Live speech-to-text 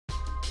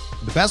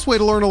The best way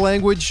to learn a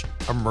language?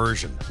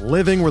 Immersion.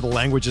 Living where the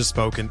language is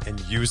spoken and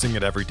using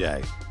it every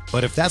day.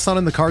 But if that's not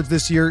in the cards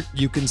this year,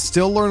 you can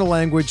still learn a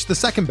language the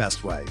second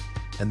best way,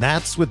 and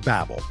that's with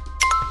Babbel.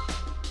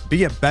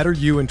 Be a better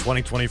you in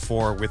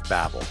 2024 with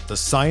Babbel, the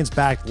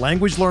science-backed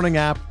language learning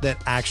app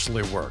that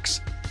actually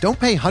works. Don't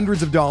pay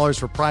hundreds of dollars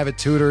for private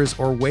tutors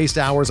or waste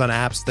hours on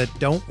apps that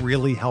don't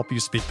really help you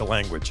speak the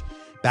language.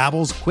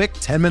 Babbel's quick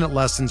 10-minute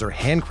lessons are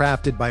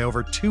handcrafted by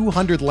over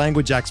 200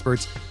 language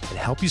experts and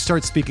help you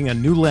start speaking a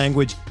new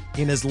language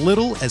in as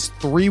little as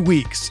 3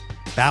 weeks.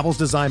 Babbel's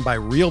designed by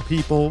real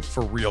people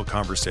for real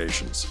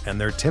conversations,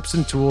 and their tips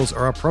and tools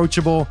are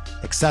approachable,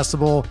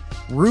 accessible,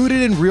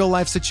 rooted in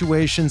real-life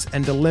situations,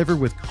 and delivered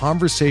with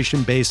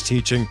conversation-based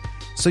teaching,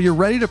 so you're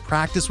ready to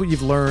practice what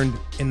you've learned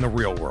in the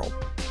real world.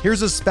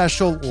 Here's a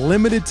special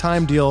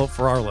limited-time deal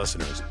for our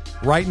listeners.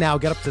 Right now,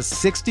 get up to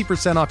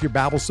 60% off your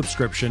Babbel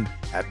subscription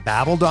at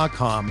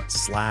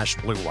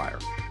babbel.com/Blue Wire.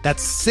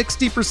 That's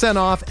 60%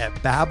 off at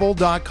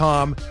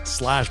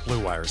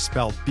babbel.com/Blue Wire,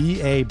 spelled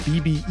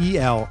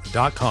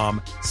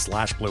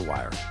BABBEL.com/Blue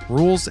Wire.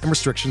 Rules and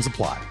restrictions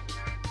apply.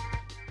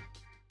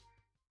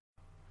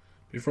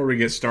 Before we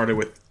get started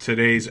with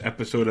today's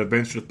episode of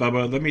Benched with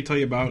Bubba, let me tell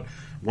you about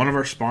one of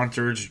our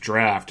sponsors,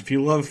 Draft. If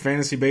you love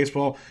fantasy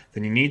baseball,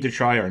 then you need to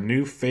try our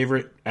new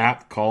favorite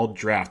app called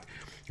Draft.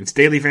 It's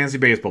daily fantasy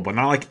baseball, but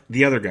not like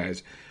the other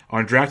guys.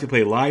 On Draft, you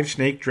play live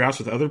snake drafts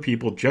with other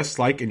people, just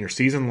like in your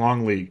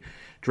season-long league.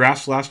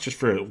 Drafts last just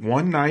for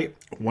one night.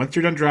 Once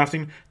you're done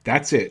drafting,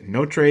 that's it.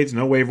 No trades,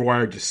 no waiver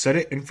wire. Just set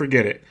it and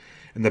forget it.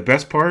 And the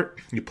best part,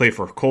 you play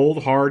for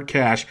cold, hard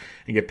cash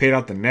and get paid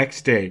out the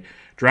next day.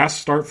 Drafts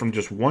start from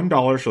just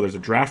 $1, so there's a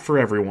draft for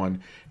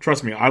everyone.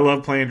 Trust me, I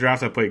love playing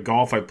drafts. I play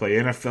golf, I play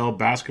NFL,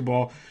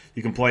 basketball.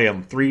 You can play you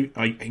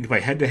can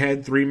play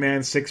head-to-head,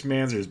 3-man,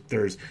 6-man.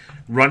 There's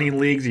running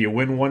leagues. You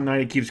win one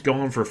night, it keeps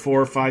going for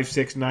 4, 5,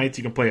 6 nights.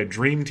 You can play a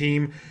dream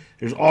team.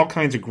 There's all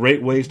kinds of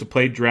great ways to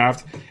play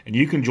draft, and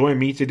you can join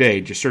me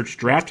today. Just search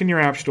Draft in your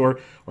app store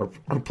or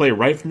play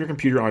right from your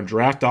computer on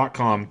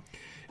draft.com.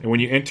 And when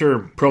you enter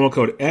promo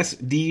code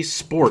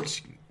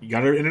SDSports, you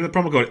got to enter the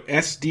promo code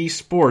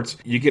SDSports.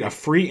 You get a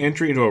free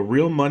entry into a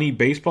real money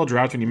baseball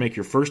draft when you make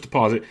your first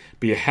deposit,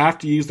 but you have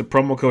to use the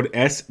promo code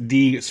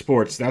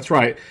SDSports. That's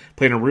right,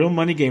 playing a real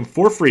money game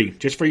for free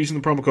just for using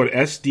the promo code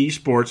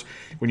SDSports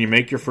when you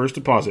make your first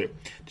deposit.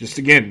 Just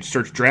again,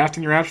 search Draft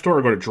in your app store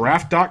or go to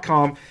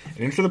draft.com and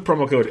enter the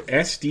promo code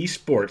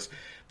SDSports.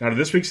 Now to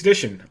this week's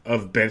edition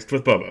of Benched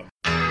with Bubba.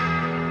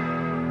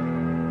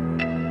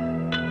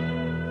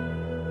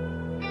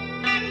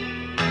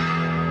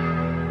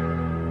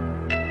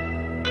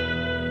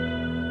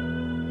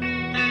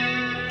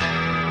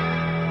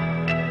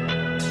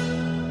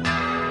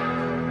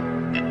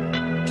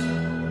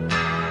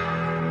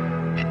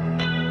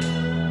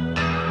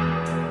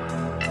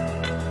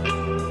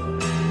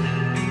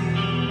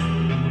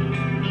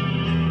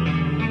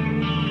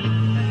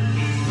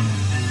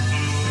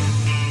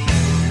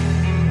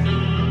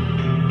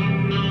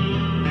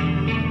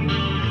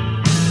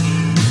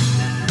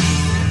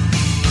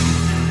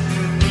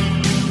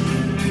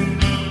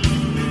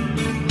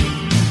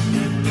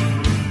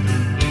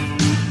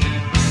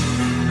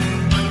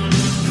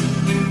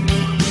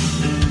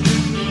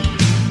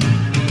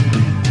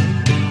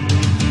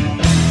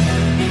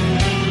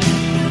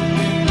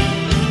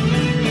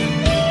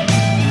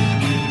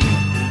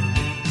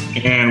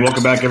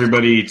 Welcome back,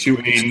 everybody, to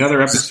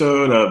another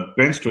episode of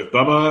Benched with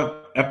Bubba,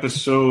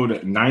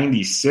 episode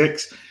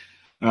 96.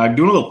 Doing a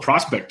little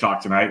prospect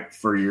talk tonight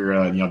for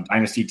your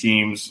dynasty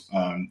teams,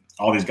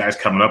 all these guys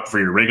coming up for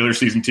your regular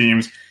season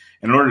teams.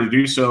 And in order to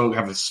do so,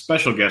 have a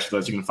special guest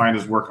with us. You can find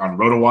his work on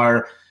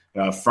RotoWire,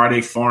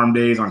 Friday Farm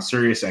Days on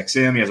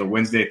SiriusXM. He has a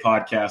Wednesday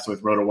podcast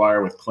with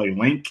RotoWire with Clay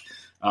Link.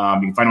 You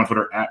can find him on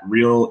Twitter at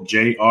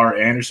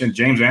RealJRAnderson.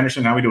 James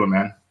Anderson, how we doing,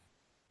 man?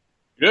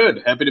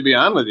 Good. Happy to be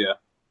on with you.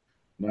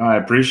 No, I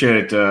appreciate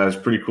it. It's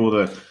pretty cool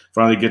to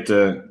finally get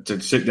to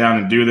sit down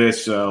and do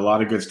this. A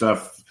lot of good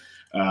stuff.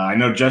 I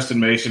know Justin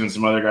Mason and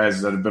some other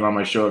guys that have been on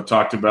my show have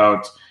talked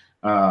about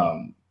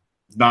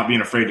not being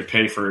afraid to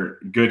pay for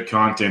good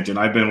content, and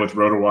I've been with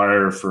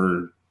RotoWire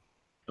for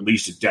at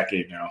least a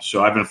decade now.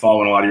 So I've been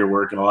following a lot of your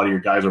work and a lot of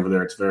your guys over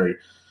there. It's very,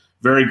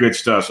 very good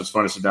stuff. So it's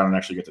fun to sit down and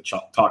actually get to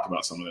talk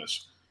about some of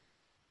this.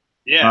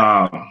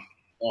 Yeah.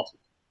 Awesome.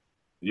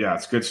 Yeah,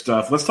 it's good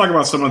stuff. Let's talk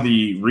about some of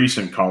the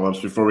recent call-ups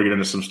before we get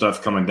into some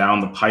stuff coming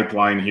down the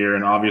pipeline here.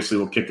 And obviously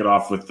we'll kick it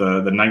off with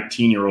the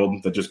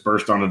 19-year-old that just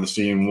burst onto the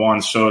scene,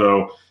 Juan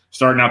Soto,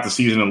 starting out the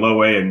season in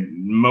low A.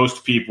 And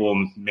most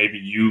people, maybe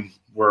you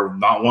were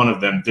not one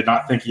of them, did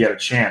not think he had a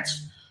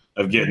chance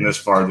of getting this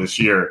far this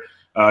year.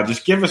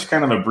 Just give us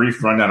kind of a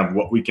brief rundown of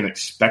what we can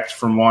expect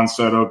from Juan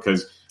Soto,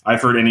 because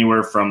I've heard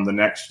anywhere from the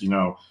next,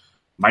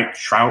 Mike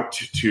Trout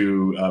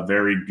to a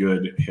very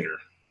good hitter.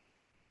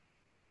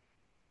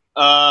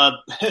 I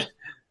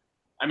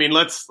mean,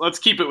 let's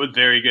keep it with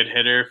very good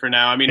hitter for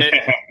now. I mean,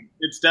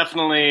 it's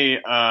definitely,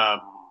 it's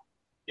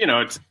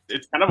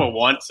kind of a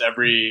once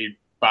every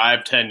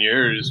 5-10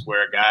 years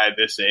where a guy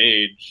this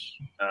age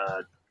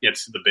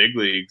gets to the big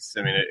leagues.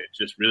 I mean, it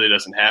just really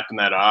doesn't happen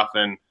that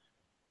often.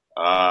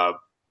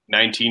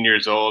 19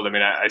 years old. I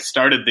mean, I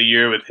started the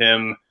year with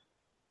him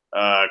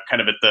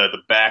kind of at the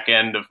back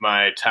end of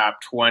my top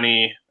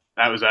 20.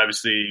 That was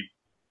obviously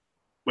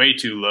way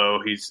too low.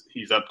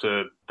 He's up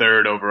to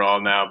third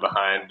overall now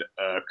behind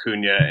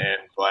Acuna and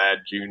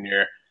Vlad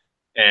Jr.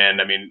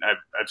 And I mean,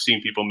 I've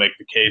seen people make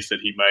the case that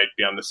he might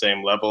be on the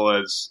same level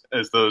as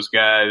those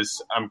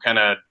guys. I'm kind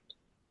of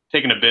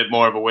taking a bit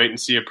more of a wait and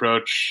see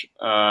approach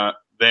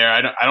there.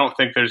 I don't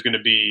think there's going to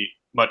be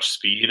much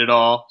speed at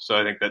all. So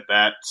I think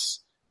that's,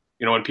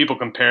 when people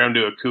compare him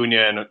to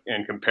Acuna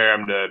and compare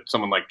him to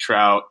someone like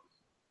Trout,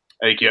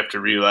 I think you have to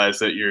realize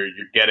that you're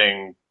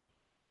getting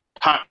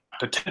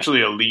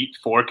potentially elite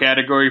 4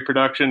 category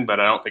production, but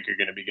I don't think you're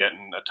going to be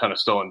getting a ton of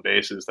stolen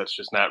bases. That's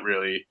just not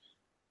really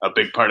a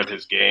big part of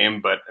his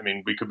game. But I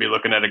mean, we could be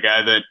looking at a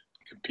guy that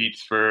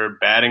competes for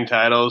batting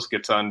titles,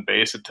 gets on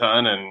base a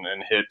ton,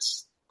 and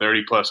hits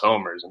 30 plus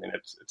homers. I mean,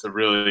 it's a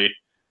really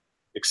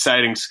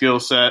exciting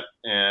skill set,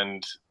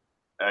 and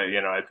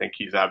I think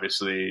he's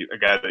obviously a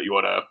guy that you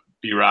want to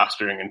be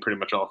rostering in pretty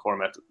much all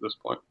formats at this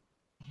point.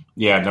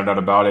 Yeah, no doubt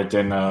about it.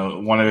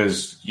 And one of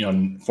his,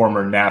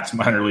 former Nats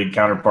minor league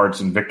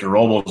counterparts in Victor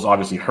Robles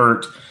obviously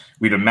hurt.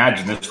 We'd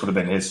imagine this would have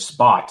been his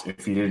spot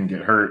if he didn't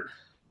get hurt.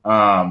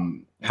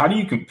 How do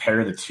you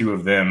compare the two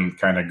of them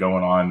kind of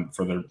going on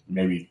for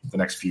maybe the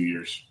next few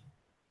years?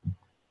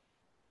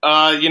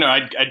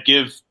 I'd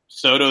give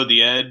Soto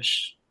the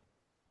edge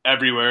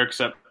everywhere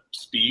except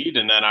speed,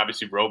 and then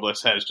obviously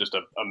Robles has just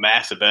a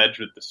massive edge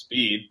with the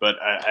speed. But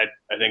I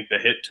think the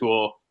hit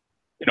tool,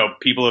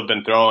 people have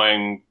been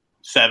throwing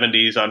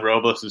 70s on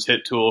Robles'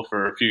 hit tool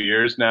for a few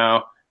years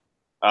now.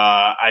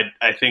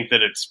 I think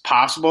that it's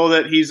possible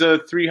that he's a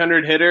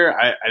 300 hitter.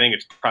 I think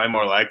it's probably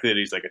more likely that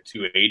he's like a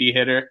 280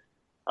 hitter.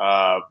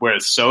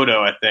 Whereas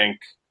Soto, I think,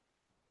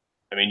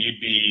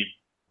 you'd be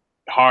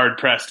hard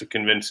pressed to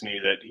convince me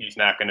that he's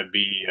not going to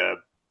be a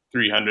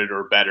 300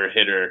 or better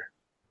hitter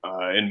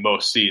in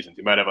most seasons.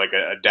 He might have like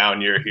a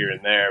down year here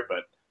and there,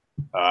 but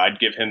I'd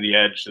give him the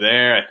edge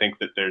there. I think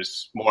that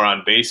there's more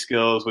on base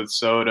skills with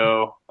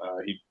Soto.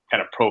 He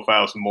kind of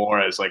profiles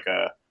more as like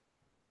a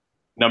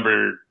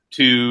number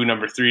 2,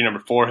 number 3, number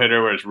 4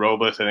 hitter, whereas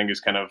Robles, I think, is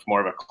kind of more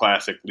of a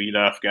classic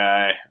leadoff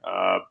guy.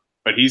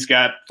 But he's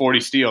got 40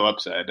 steal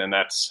upside, and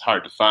that's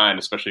hard to find,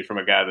 especially from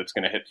a guy that's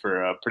going to hit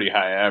for a pretty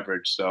high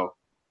average. So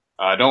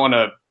I don't want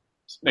to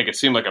make it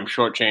seem like I'm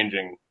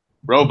shortchanging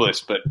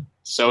Robles, but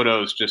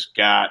Soto's just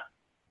got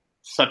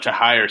such a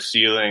higher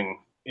ceiling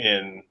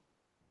in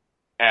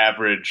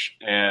average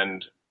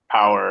and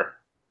power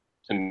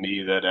to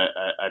me that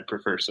I'd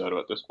prefer Soto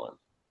at this point.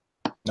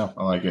 No,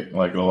 I like it. I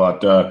like it a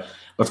lot.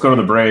 Let's go to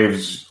the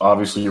Braves.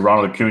 Obviously,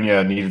 Ronald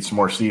Acuna needed some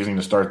more seasoning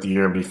to start the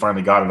year, but he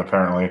finally got it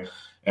apparently.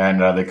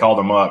 And they called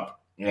him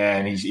up,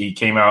 and he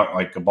came out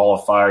like a ball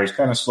of fire. He's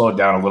kind of slowed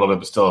down a little bit,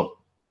 but still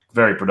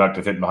very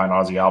productive, hitting behind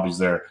Ozzie Albies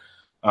there.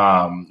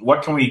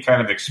 What can we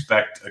kind of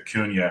expect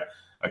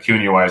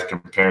Acuna-wise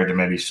compared to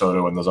maybe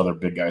Soto and those other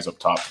big guys up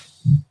top?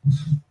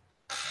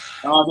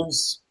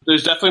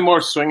 There's definitely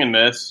more swing and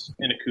miss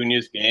in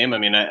Acuna's game.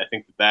 I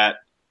think that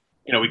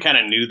we kind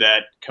of knew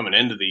that coming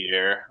into the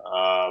year.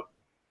 I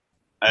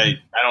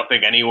don't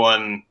think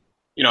anyone,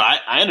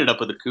 I ended up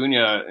with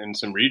Acuna in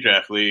some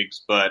redraft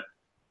leagues, but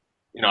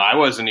I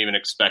wasn't even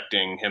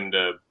expecting him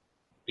to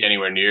be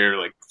anywhere near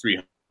like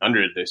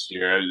 300 this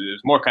year. It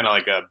was more kind of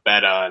like a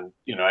bet on,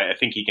 I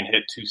think he can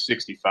hit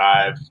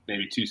 265,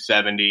 maybe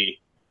 270.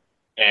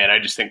 And I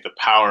just think the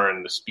power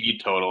and the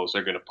speed totals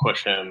are going to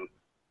push him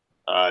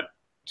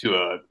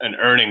to an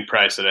earning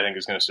price that I think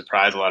is going to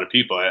surprise a lot of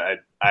people. I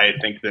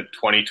think that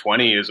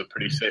 2020 is a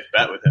pretty safe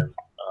bet with him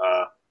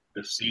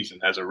this season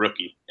as a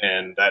rookie.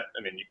 And that,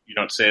 you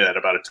don't say that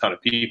about a ton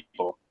of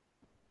people.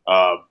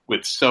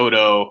 With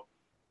Soto,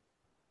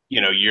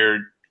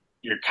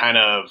 you're kind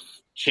of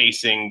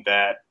chasing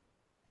that,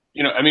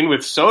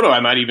 with Soto,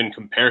 I might even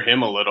compare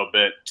him a little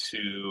bit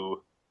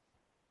to,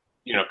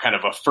 kind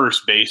of a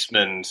first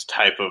baseman's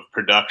type of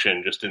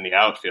production just in the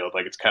outfield.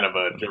 Like it's kind of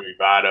a Joey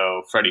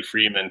Votto, Freddie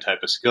Freeman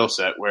type of skill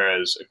set,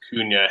 whereas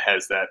Acuna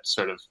has that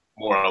sort of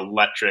more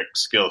electric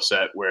skill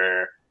set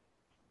where,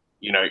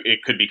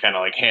 it could be kind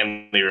of like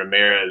Hanley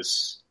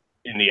Ramirez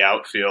in the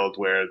outfield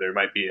where there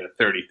might be a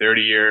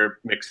 30-30 year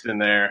mixed in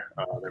there.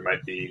 There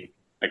might be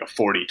like a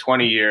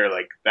 40-20 year.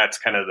 Like that's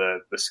kind of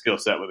the skill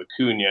set with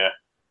Acuna.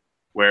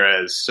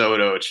 Whereas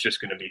Soto, it's just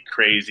going to be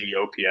crazy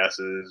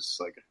OPSs,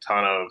 like a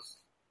ton of,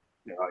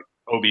 like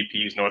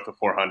OBPs north of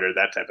 400,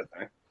 that type of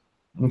thing.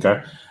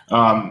 Okay.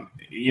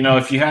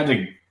 If you had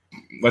to,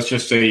 let's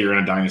just say you're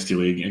in a dynasty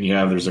league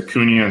and there's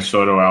Acuna and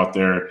Soto out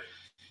there,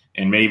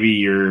 and maybe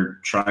you're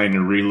trying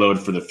to reload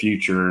for the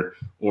future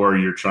or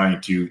you're trying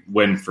to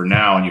win for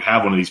now and you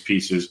have one of these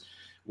pieces,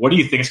 what do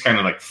you think is kind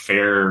of like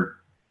fair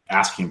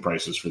asking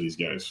prices for these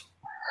guys?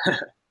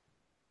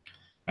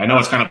 I know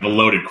it's kind of a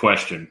loaded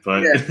question,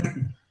 but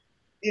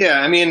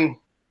yeah.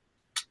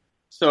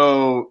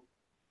 So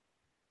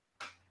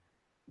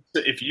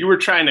if you were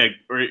trying to,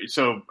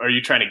 are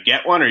you trying to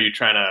get one or are you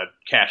trying to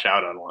cash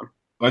out on one?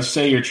 let's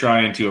say you're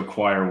trying to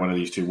acquire one of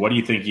these two. What do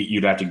you think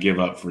you'd have to give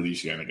up for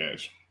these kind of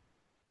guys?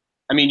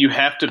 I mean, you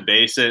have to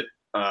base it.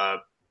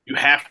 You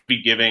have to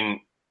be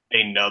giving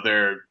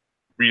another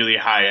really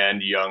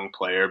high-end young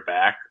player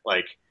back.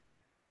 Like,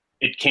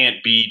 it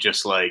can't be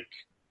just like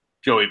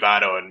Joey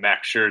Votto and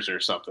Max Scherzer or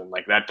something.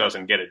 Like, that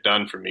doesn't get it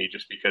done for me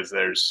just because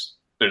there's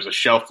a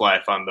shelf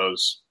life on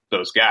those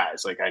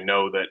guys. Like, I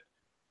know that,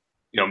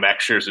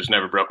 Max Scherzer's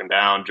never broken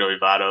down. Joey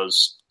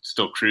Votto's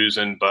still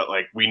cruising, but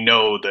like, we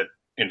know that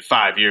in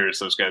 5 years,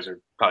 those guys are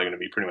probably going to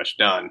be pretty much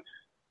done.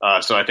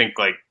 So I think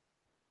like,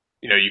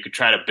 you could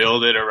try to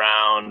build it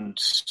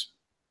around,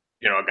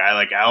 a guy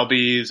like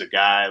Albies, a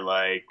guy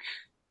like,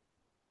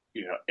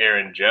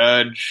 Aaron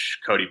Judge,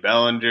 Cody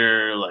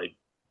Bellinger, like,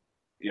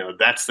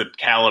 that's the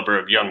caliber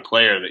of young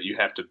player that you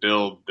have to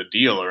build the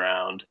deal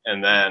around.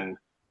 And then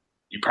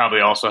you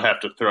probably also have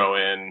to throw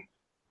in,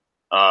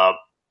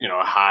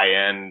 a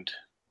high-end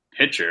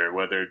pitcher,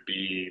 whether it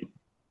be,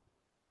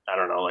 I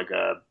don't know, like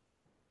a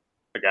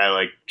guy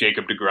like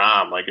Jacob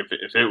deGrom. Like if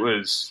it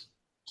was,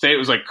 say it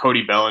was like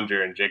Cody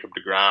Bellinger and Jacob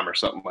deGrom or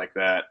something like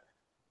that,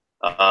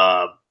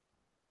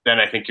 then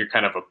I think you're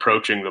kind of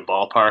approaching the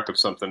ballpark of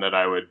something that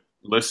I would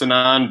listen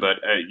on. But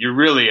you're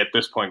really at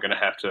this point going to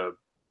have to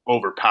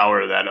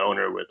overpower that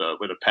owner with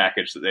a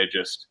package that they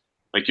just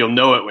like. You'll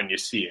know it when you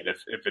see it.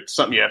 If it's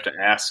something you have to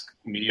ask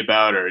me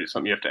about or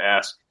something you have to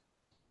ask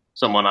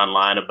someone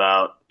online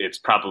about, it's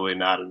probably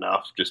not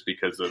enough just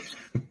because of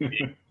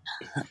the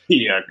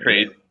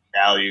crazy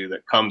value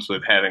that comes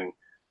with having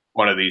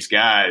one of these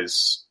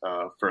guys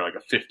for like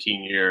a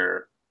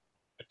 15-year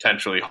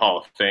potentially Hall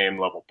of Fame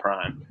level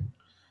prime.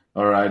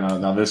 All right.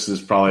 Now this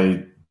is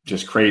probably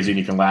just crazy and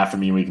you can laugh at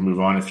me and we can move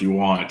on if you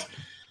want.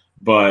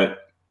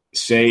 But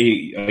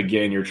say,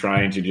 again, you're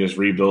trying to just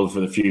rebuild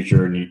for the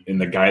future and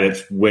the guy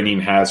that's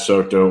winning has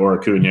Soto or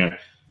Acuna.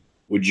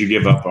 Would you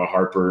give up a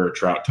Harper or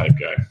Trout type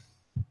guy?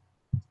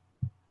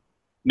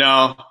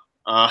 No.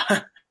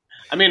 I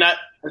mean,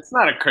 it's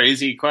not a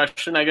crazy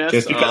question, I guess.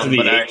 Just because of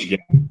the age gap,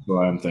 that's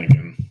what I'm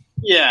thinking.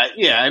 Yeah.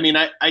 I mean,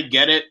 I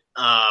get it.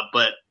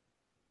 But,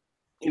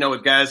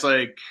 with guys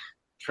like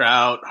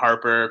Trout,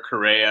 Harper,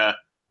 Correa,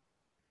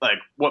 like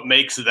what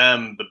makes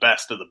them the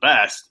best of the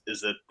best is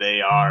that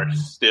they are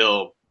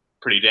still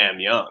pretty damn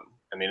young.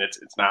 I mean, it's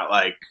not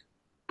like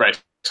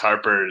Bryce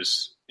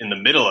Harper's in the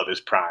middle of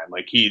his prime.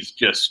 Like he's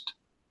just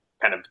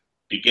kind of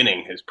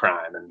beginning his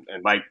prime.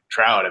 And Mike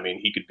Trout, I mean,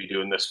 he could be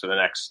doing this for the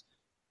next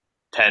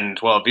 10,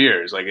 12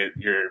 years. Like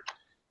you're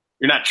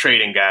not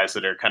trading guys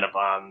that are kind of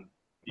on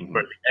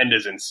where the end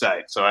is in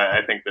sight. So I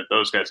think that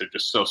those guys are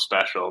just so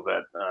special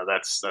that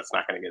that's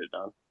not going to get it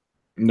done.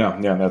 No,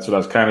 yeah, that's what I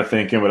was kind of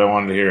thinking, but I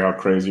wanted to hear how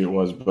crazy it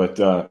was. But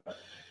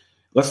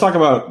let's talk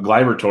about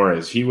Gleyber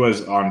Torres. He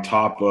was on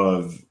top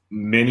of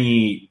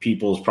many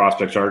people's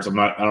prospect charts. I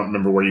don't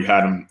remember where you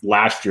had him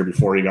last year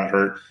before he got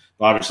hurt.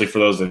 Obviously, for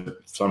those that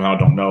somehow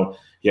don't know,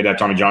 he had to have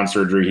Tommy John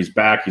surgery. He's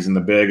back. He's in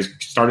the bigs.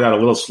 Started out a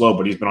little slow,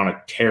 but he's been on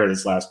a tear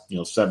this last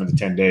 7 to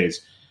 10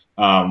 days.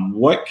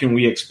 What can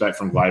we expect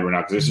from Gleyber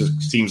now? Because this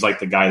just seems like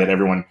the guy that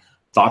everyone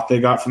thought they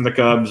got from the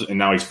Cubs, and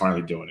now he's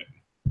finally doing it.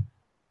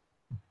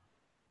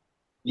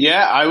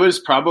 Yeah, I was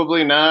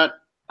probably not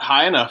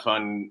high enough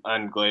on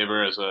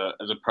Gleyber as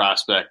a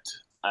prospect.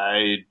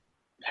 I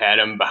had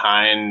him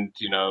behind,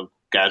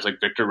 guys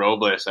like Victor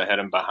Robles. I had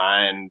him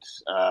behind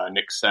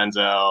Nick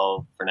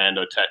Senzel,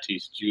 Fernando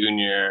Tatis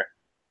Jr.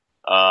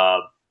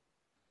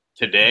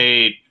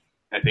 Today,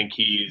 I think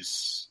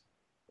he's,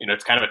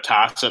 it's kind of a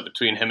toss-up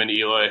between him and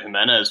Eloy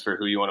Jimenez for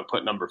who you want to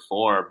put number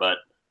 4. But,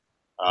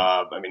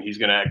 I mean, he's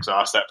going to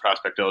exhaust that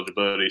prospect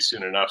eligibility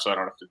soon enough, so I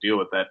don't have to deal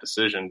with that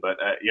decision. But,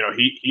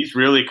 he's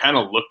really kind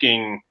of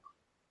looking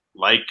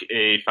like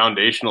a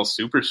foundational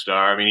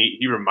superstar. I mean,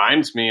 he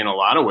reminds me in a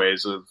lot of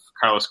ways of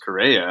Carlos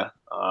Correa,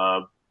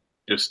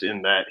 just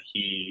in that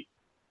it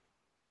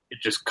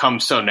just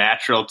comes so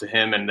natural to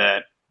him, and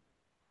that,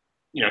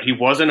 he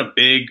wasn't a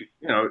big,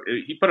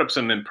 he put up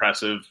some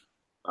impressive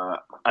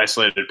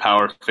isolated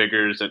power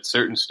figures at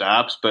certain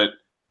stops, but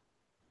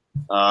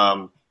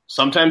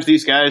sometimes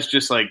these guys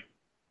just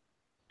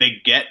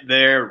they get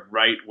there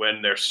right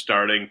when they're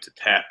starting to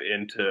tap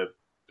into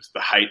just the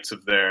heights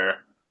of their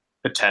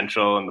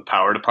potential in the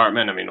power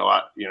department. I mean, a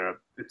lot,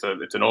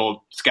 it's an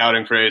old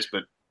scouting phrase,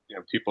 but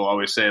people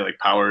always say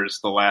power is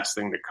the last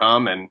thing to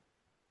come, and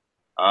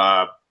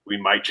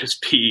we might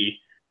just be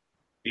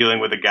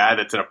dealing with a guy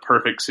that's in a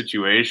perfect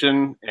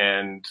situation,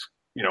 and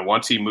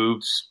once he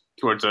moves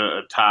towards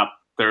a top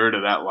third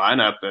of that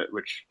lineup,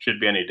 which should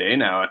be any day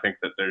now, I think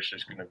that there's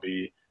just going to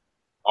be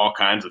all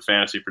kinds of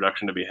fantasy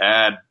production to be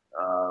had.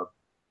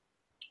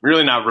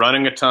 Really not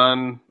running a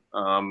ton.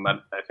 I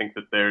think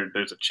that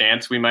there's a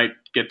chance we might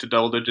get to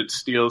double-digit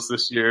steals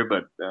this year,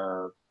 but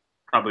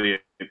probably a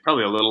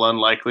little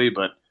unlikely.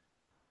 But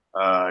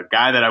a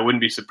guy that I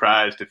wouldn't be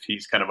surprised if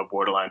he's kind of a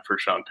borderline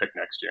first-round pick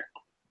next year.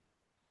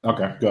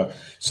 Okay, good.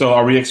 So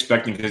are we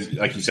expecting, because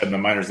like you said in the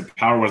minors, the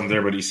power wasn't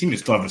there, but he seemed to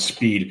still have the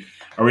speed.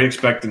 Are we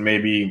expecting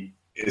maybe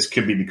this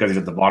could be because he's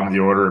at the bottom of the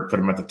order, put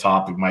him at the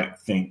top, we might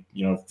think,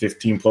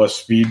 15-plus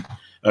speed,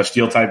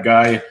 steal type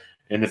guy,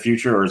 in the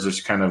future, or is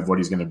this kind of what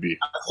he's going to be?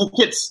 I think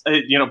it's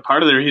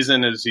part of the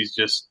reason is he's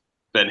just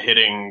been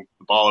hitting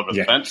the ball over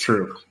the fence.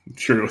 True.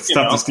 It's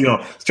tough to steal.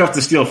 It's tough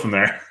to steal from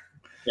there.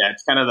 Yeah,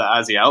 it's kind of the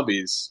Ozzie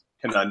Albies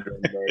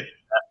conundrum. They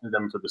drafted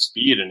him for the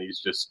speed, and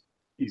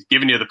he's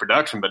giving you the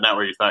production, but not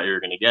where you thought you were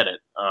going to get it.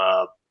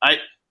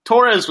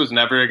 Torres was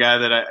never a guy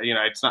that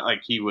it's not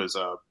like he was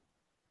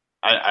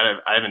I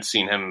haven't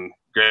seen him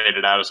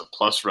graded out as a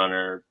plus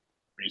runner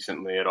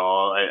recently at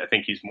all. I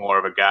think he's more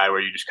of a guy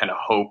where you just kind of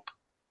hope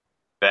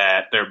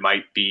that there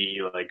might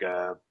be like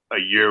a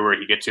year where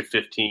he gets you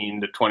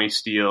 15 to 20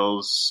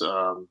 steals,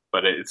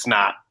 but it's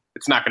not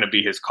going to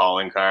be his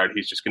calling card.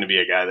 He's just going to be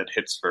a guy that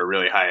hits for a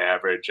really high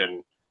average,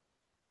 and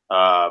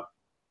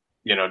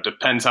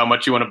depends how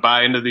much you want to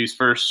buy into these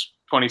first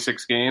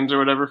 26 games or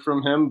whatever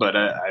from him. But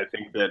I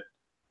think that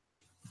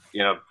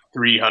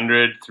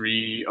 300,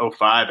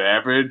 305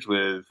 average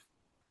with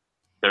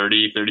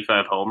 30,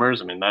 35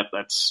 homers. I mean, I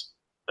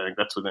think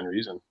that's within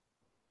reason.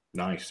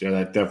 Nice. Yeah,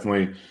 that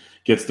definitely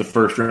gets the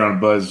first round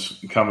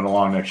buzz coming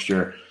along next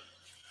year.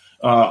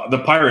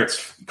 The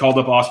Pirates called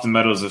up Austin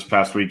Meadows this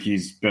past week.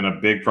 He's been a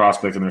big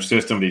prospect in their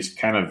system, but he's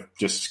kind of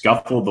just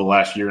scuffled the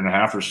last year and a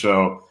half or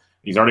so.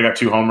 He's already got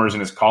 2 homers in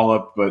his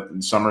call-up,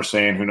 but some are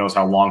saying who knows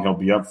how long he'll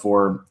be up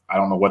for. I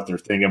don't know what they're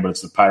thinking, but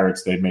it's the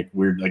Pirates. They make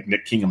weird, like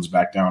Nick Kingham's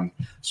back down.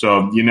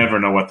 So you never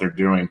know what they're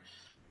doing.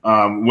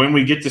 When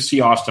we get to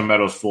see Austin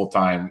Meadows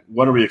full-time,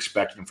 what are we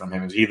expecting from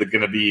him? Is he going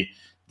to be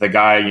the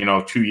guy,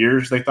 2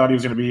 years they thought he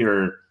was going to be,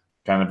 or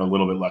kind of a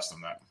little bit less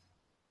than that?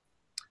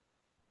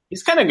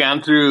 He's kind of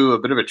gone through a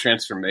bit of a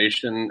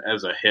transformation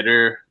as a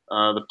hitter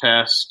the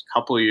past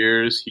couple of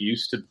years. He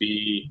used to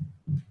be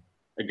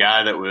a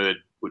guy that would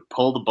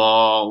pull the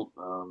ball,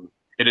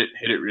 hit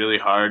it really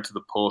hard to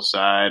the pull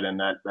side, and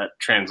that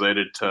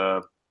translated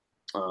to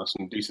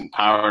some decent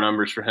power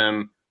numbers for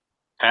him.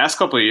 Past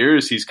couple of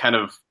years, he's kind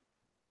of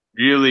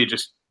really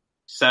just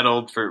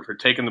settled for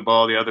taking the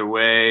ball the other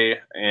way,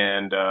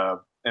 and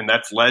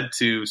that's led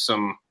to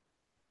some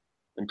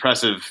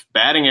impressive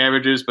batting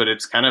averages, but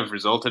it's kind of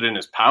resulted in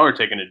his power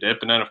taking a dip.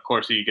 And then, of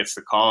course, he gets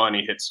the call and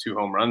he hits 2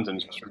 home runs in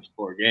his first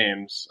 4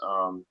 games.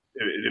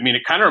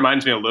 It kind of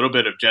reminds me a little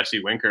bit of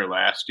Jesse Winker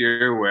last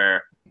year,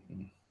 where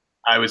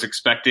I was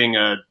expecting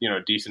a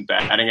decent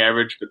batting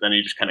average, but then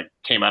he just kind of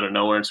came out of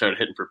nowhere and started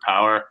hitting for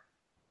power.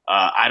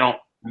 I don't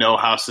know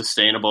how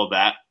sustainable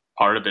that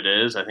part of it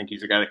is. I think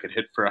he's a guy that could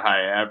hit for a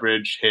high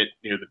average, hit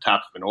near the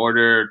top of an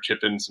order, chip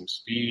in some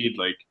speed,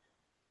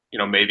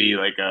 maybe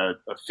like a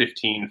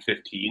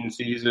 15-15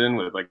 season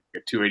with like a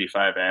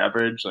 285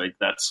 average. Like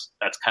that's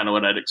kind of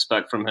what I'd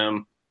expect from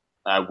him.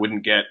 I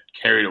wouldn't get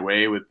carried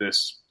away with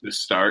this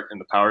start in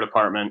the power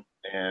department,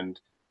 and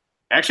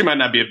actually might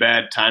not be a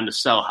bad time to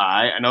sell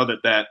high. I know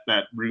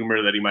that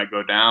rumor that he might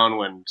go down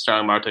when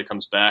Starling Marte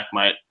comes back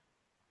might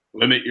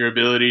limit your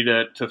ability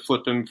to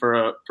flip him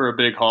for a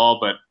big haul,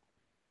 but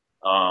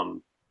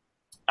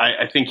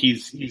I think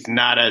he's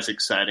not as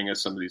exciting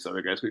as some of these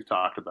other guys we've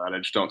talked about. I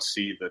just don't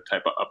see the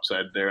type of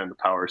upside there in the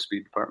power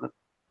speed department.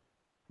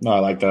 No, I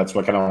like that. That's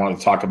what I kind of wanted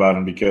to talk about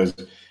him, because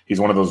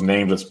he's one of those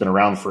names that's been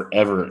around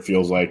forever, it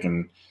feels like,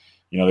 and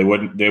they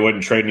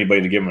wouldn't trade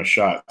anybody to give him a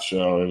shot.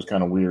 So it was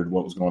kind of weird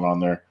what was going on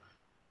there.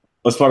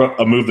 Let's talk about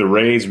a move the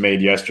Rays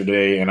made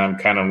yesterday, and I'm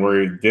kind of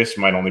worried this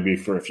might only be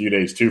for a few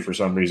days too for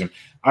some reason.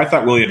 I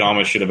thought Willy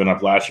Adames should have been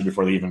up last year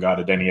before they even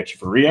got a Denny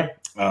Echeverria,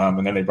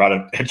 and then they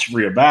brought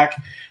Echeverria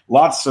back.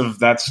 Lots of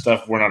that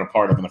stuff we're not a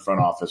part of in the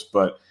front office,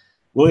 but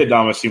Willy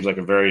Adames seems like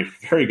a very,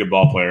 very good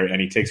ball player,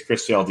 and he takes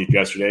Chris Sale deep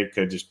yesterday.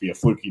 Could just be a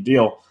fluky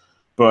deal.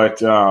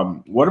 But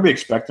what are we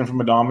expecting from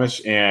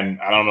Adames? And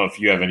I don't know if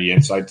you have any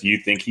insight. Do you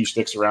think he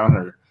sticks around,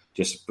 or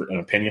just an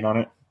opinion on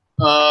it?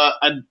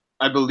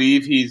 I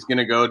believe he's going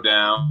to go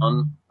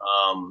down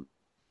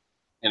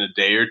in a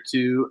day or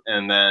two,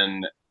 and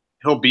then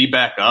he'll be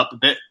back up.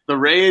 The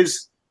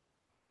Rays,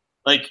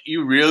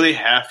 you really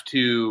have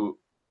to,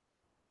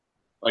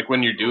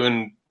 when you're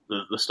doing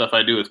the stuff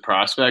I do with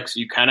prospects,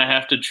 you kind of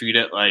have to treat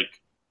it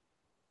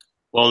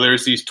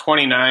there's these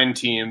 29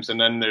 teams,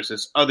 and then there's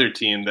this other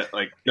team that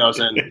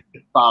doesn't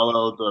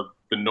follow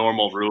the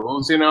normal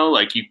rules.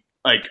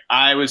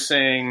 I was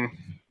saying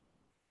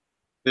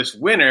this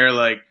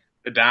winter,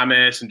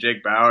 Adames and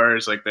Jake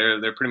Bauers,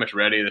 they're pretty much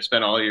ready. They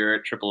spent all year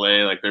at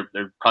AAA.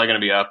 They're probably going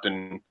to be up,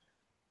 and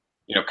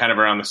kind of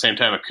around the same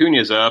time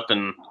Acuna's up,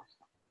 and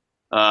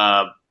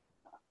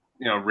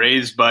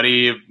Ray's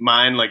buddy of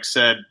mine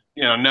said,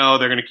 no,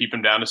 they're going to keep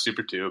him down to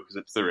Super 2 because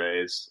it's the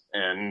Rays.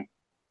 And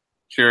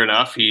sure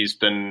enough, he's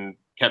been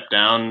kept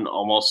down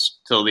almost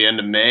till the end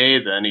of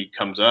May. Then he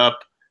comes up,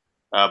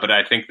 but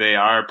I think they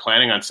are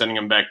planning on sending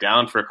him back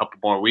down for a couple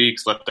more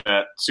weeks. Let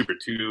that Super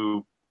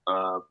 2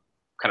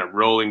 kind of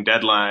rolling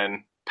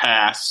deadline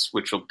pass,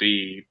 which will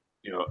be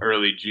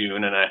early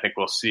June, and I think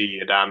we'll see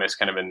Adames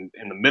kind of in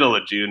the middle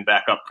of June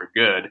back up for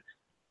good.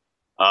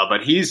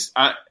 But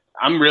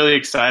I'm really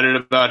excited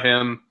about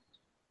him.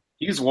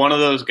 He's one of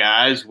those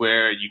guys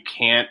where you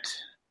can't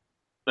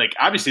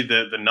obviously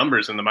the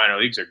numbers in the minor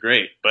leagues are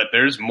great, but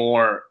there's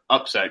more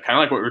upside, kind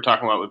of like what we were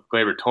talking about with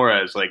Gleyber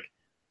Torres.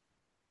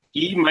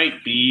 he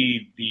might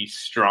be the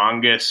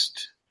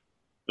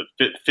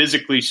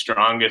physically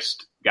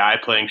strongest guy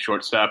playing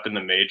shortstop in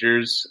the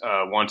majors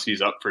once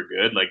he's up for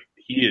good. Like,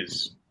 he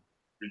is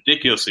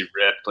ridiculously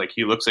ripped. Like,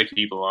 he looks like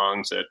he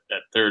belongs at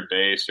third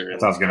base. Or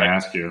that's what I was going to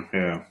ask you.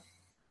 Yeah.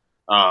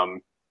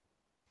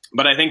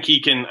 But I think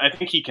he can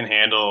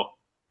handle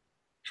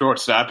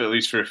shortstop at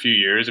least for a few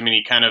years. I mean,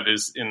 he kind of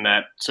is in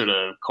that sort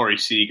of Corey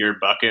Seager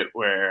bucket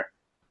where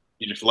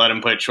you just let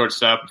him play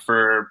shortstop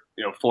for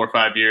 4 or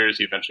 5 years.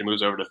 He eventually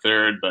moves over to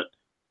third, but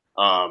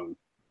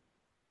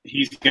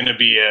he's going to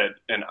be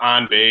an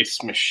on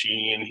base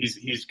machine.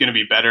 He's going to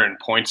be better in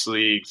points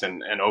leagues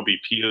and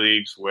OBP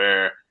leagues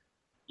where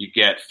you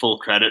get full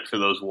credit for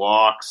those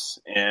walks.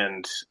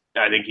 And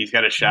I think he's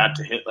got a shot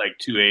to hit like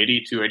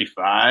 280,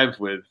 285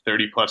 with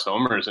 30 plus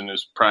homers in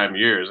his prime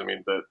years. I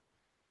mean,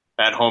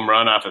 that home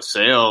run off of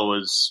Sale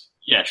was,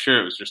 yeah,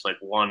 sure, it was just like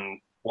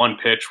one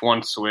pitch,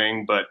 one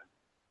swing, but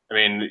I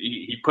mean,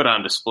 he put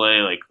on display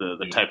like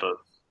the type of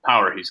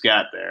power he's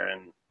got there,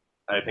 and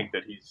I think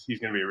that he's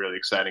going to be a really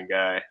exciting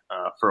guy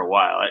for a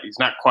while. He's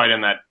not quite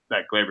in that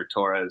Gleyber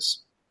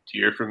Torres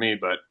tier for me,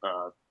 but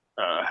a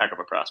heck of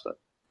a prospect.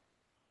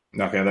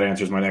 Okay, that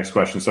answers my next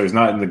question. So he's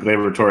not in the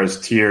Gleyber Torres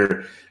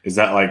tier. Is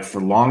that like for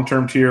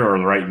long-term tier or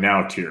right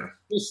now tier?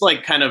 Just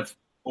like kind of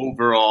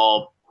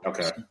overall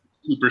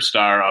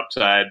superstar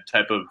upside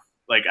type of,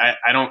 like,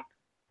 I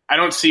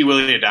don't see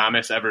Willy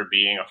Adames ever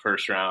being a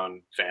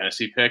first-round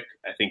fantasy pick.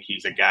 I think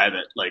he's a guy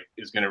that like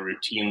is going to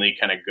routinely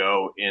kind of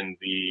go in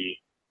the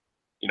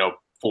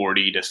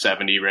 40 to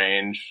 70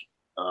 range,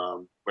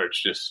 where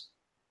it's just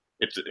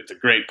it's a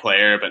great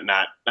player, but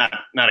not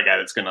a guy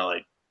that's going to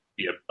like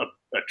be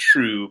a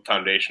true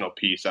foundational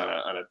piece on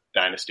a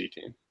dynasty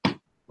team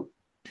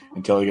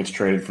until he gets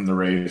traded from the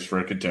Rays for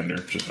a contender.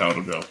 Just how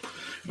it'll go.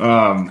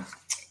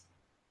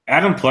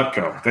 Adam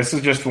Plutko. This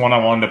is just one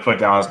I wanted to put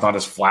down. It's not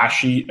as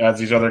flashy as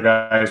these other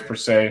guys per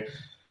se,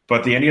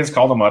 but the Indians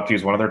called him up. He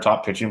was one of their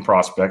top pitching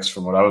prospects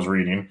from what I was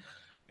reading.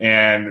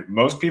 And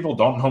most people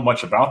don't know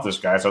much about this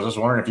guy. So I was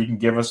just wondering if you can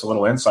give us a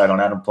little insight on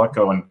Adam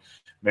Plutko and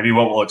maybe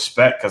what we'll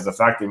expect, because the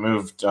fact they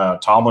moved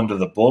Tomlin to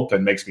the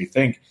bullpen makes me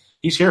think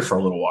he's here for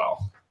a little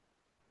while.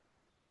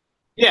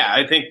 Yeah,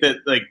 I think that,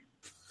 like,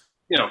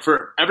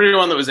 for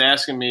everyone that was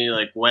asking me,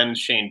 like, when's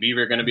Shane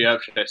Bieber going to be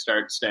up? Should I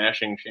start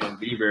stashing Shane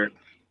Bieber?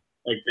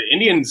 Like, the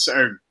Indians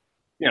are,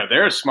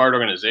 they're a smart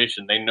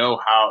organization. They know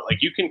how,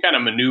 like, you can kind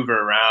of maneuver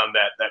around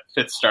that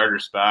fifth starter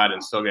spot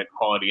and still get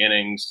quality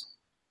innings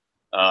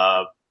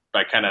by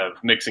kind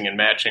of mixing and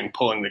matching,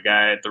 pulling the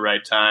guy at the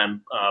right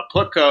time.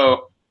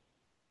 Plutko,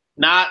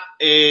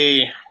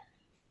 he's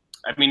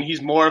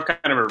more of kind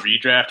of a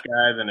redraft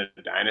guy than a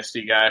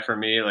dynasty guy for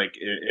me. Like,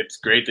 it's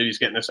great that he's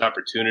getting this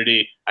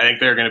opportunity. I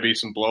think there are going to be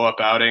some blow-up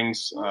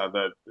outings.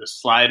 The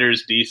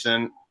slider's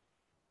decent.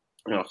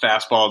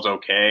 Fastball's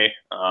okay.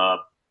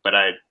 But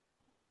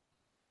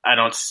I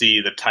don't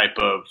see the type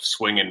of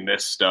swing and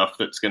miss stuff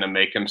that's going to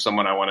make him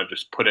someone I want to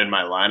just put in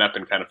my lineup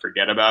and kind of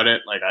forget about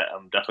it. Like,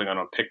 I'm definitely going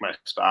to pick my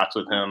spots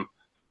with him.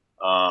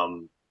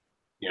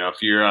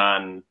 If you're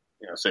on,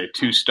 say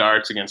 2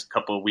 starts against a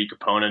couple of weak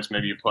opponents,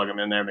 maybe you plug him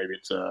in there. Maybe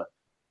it's a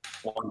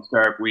 1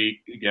 start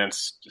week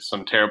against just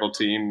some terrible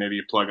team. Maybe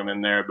you plug him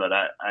in there. But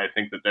I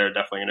think that there are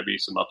definitely going to be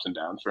some ups and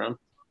downs for him.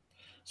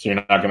 So you're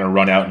not going to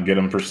run out and get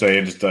him per se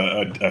in just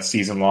a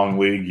season-long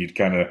league? You'd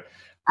kind of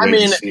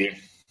see.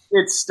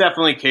 It's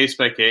definitely case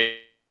by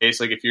case.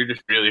 Like, if you're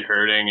just really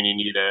hurting and you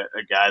need a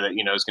guy that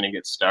is going to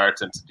get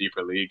starts and it's a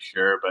deeper league,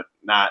 sure, but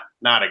not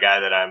a guy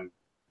that I'm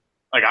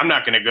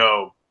not going to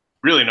go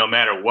really, no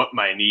matter what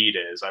my need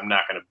is. I'm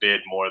not going to bid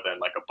more than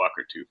like $1 or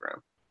 $2 for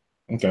him.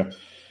 Okay.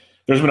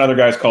 There's been other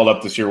guys called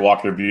up this year,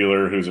 Walker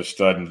Buehler, who's a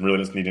stud and really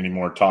doesn't need any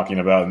more talking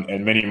about,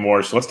 and many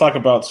more. So let's talk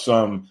about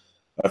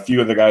a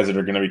few of the guys that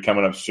are going to be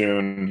coming up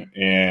soon,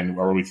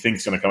 or we think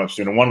is going to come up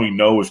soon, and one we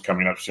know is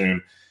coming up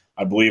soon.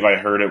 I believe I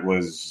heard it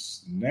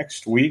was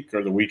next week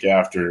or the week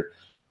after.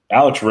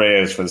 Alex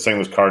Reyes for the St.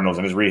 Louis Cardinals,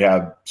 and his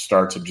rehab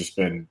starts have just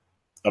been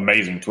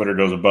amazing. Twitter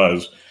goes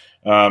abuzz.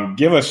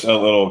 Give us a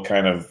little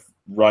kind of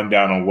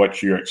rundown on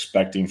what you're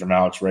expecting from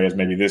Alex Reyes,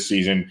 maybe this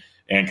season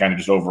and kind of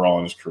just overall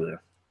in his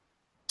career.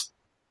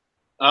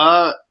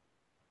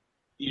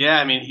 Yeah,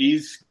 I mean,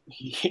 he's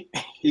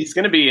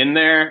going to be in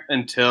there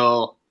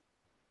until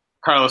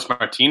Carlos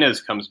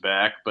Martinez comes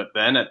back, but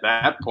then at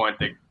that point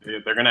they're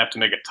going to have to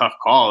make a tough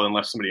call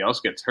unless somebody else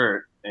gets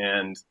hurt.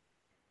 And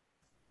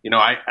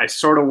I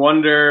sort of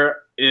wonder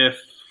if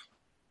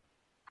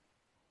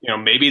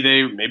maybe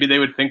they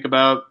would think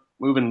about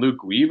moving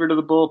Luke Weaver to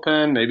the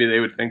bullpen. Maybe they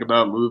would think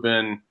about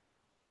moving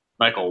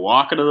Michael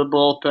Wacha to the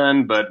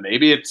bullpen, but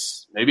maybe it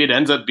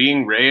ends up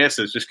being Reyes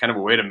as just kind of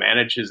a way to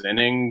manage his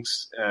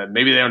innings.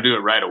 Maybe they don't do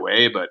it right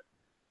away, but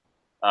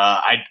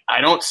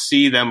I don't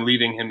see them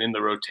leaving him in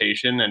the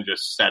rotation and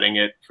just setting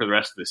it for the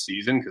rest of the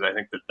season, because I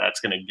think that's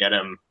going to get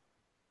him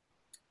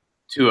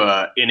to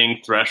a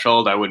inning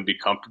threshold I wouldn't be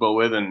comfortable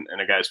with in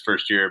a guy's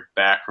first year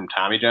back from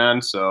Tommy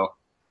John. So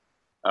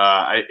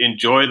I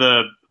enjoy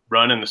the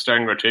run in the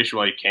starting rotation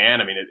while you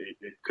can. I mean,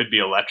 it could be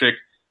electric.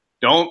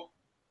 Don't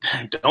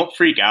don't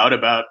freak out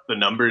about the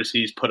numbers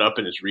he's put up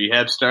in his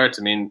rehab starts.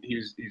 I mean,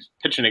 he's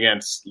pitching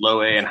against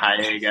low A and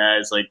high A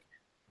guys. Like,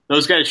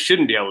 those guys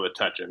shouldn't be able to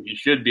touch him. He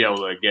should be able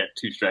to get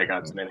 2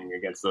 strikeouts an inning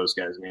against those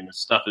guys. I mean, this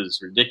stuff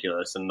is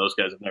ridiculous, and those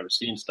guys have never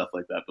seen stuff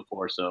like that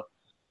before. So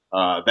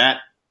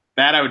that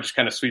I would just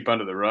kind of sweep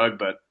under the rug.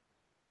 But,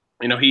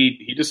 you know,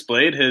 he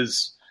displayed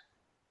his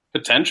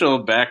potential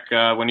back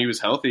when he was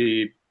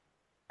healthy,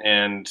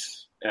 and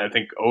I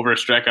think over a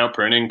strikeout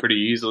per inning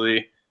pretty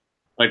easily.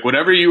 Like,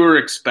 whatever you were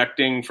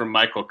expecting from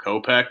Michael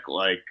Kopech,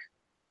 like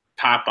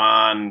top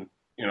on,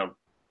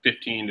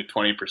 15 to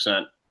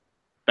 20%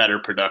 better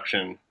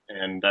production.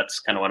 And that's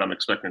kind of what I'm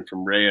expecting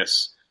from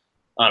Reyes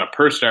on a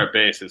per start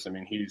basis. I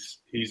mean, he's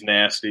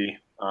nasty.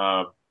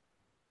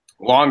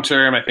 Long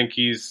term, I think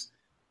he's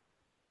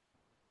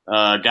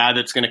a guy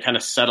that's going to kind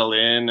of settle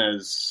in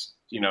as,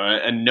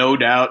 a no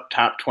doubt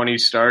top 20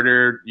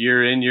 starter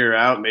year in, year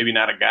out. Maybe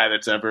not a guy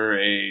that's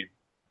ever a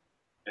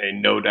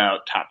no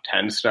doubt top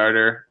 10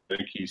 starter. I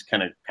think he's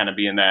kind of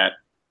be in that,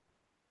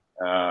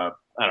 I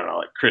don't know,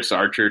 like Chris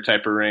Archer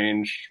type of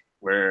range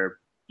where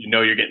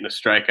you're getting the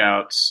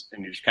strikeouts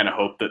and you just kind of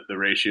hope that the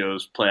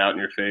ratios play out in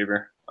your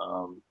favor.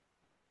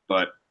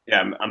 But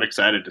yeah, I'm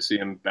excited to see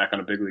him back on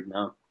a big league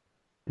mound.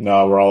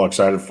 No, we're all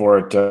excited for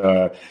it.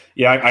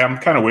 I'm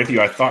kind of with you.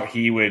 I thought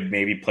he would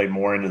maybe play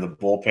more into the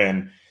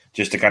bullpen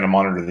just to kind of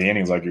monitor the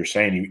innings, like you're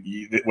saying.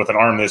 With an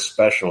arm this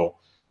special,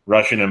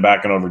 rushing and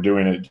back and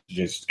overdoing it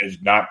just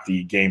is not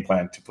the game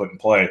plan to put in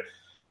play.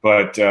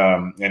 But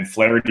and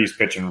Flaherty's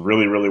pitching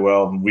really, really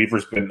well.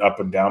 Weaver's been up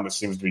and down, but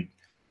seems to be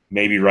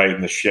maybe right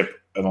in the ship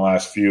in the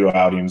last few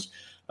outings.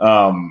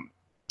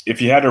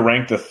 If you had to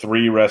rank the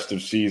 3 rest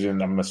of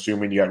season, I'm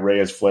assuming you got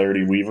Reyes,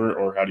 Flaherty, Weaver,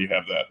 or how do you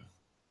have that?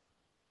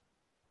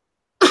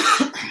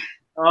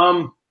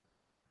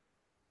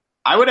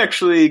 I would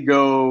actually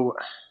go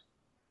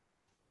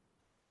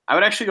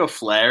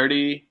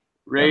Flaherty,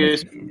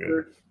 Reyes.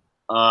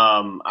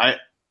 I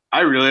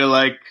really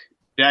like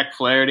Jack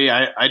Flaherty.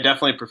 I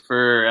definitely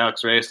prefer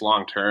Alex Reyes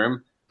long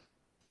term.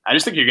 I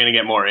just think you're going to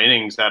get more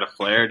innings out of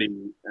Flaherty,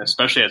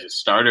 especially as a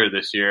starter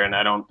this year, and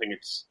I don't think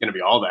it's going to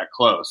be all that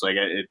close. Like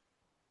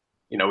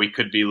we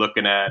could be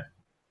looking at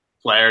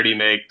Flaherty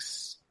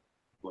makes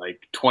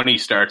like 20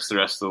 starts the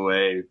rest of the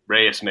way,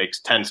 Reyes makes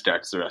 10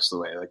 starts the rest of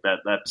the way. Like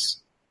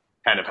that's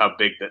kind of how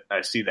big that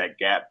I see that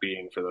gap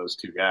being for those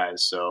 2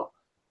 guys. So,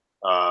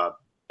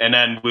 and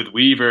then with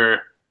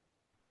Weaver,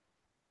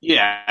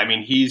 yeah, I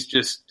mean, he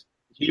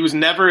was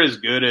never as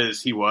good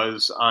as he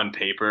was on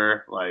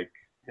paper, like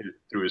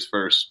through his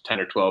first 10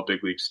 or 12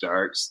 big league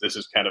starts. This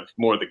is kind of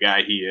more the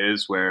guy he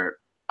is, where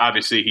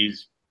obviously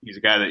he's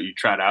a guy that you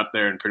trot out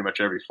there in pretty much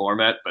every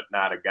format, but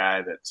not a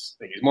guy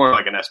he's more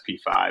like an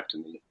SP5 to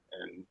me.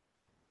 And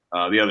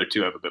the other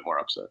 2 have a bit more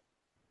upside.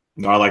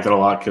 No, I like that a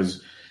lot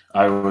because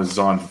I was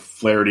on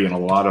Flaherty in a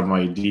lot of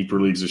my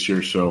deeper leagues this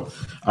year, so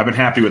I've been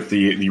happy with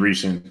the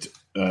recent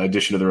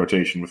addition to the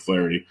rotation with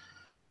Flaherty.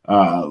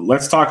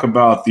 Let's talk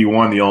about the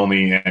one, the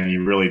only, and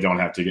you really don't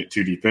have to get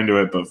too deep into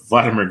it, but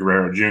Vladimir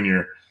Guerrero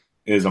Jr.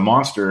 is a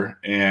monster,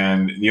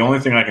 and the only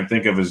thing I can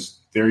think of is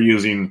they're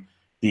using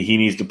he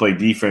needs to play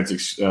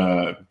defense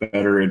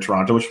better in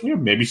Toronto, which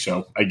maybe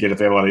so. I get it.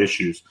 They have a lot of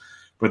issues,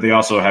 but they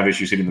also have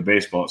issues hitting the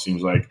baseball, it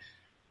seems like.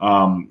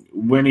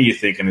 When are you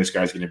thinking this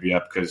guy's going to be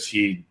up? Because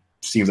he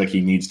seems like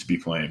he needs to be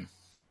playing.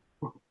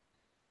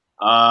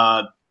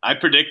 I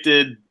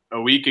predicted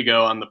a week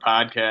ago on the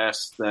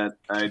podcast that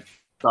I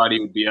thought he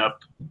would be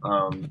up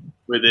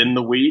within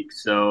the week,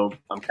 so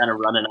I'm kind of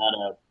running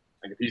out of,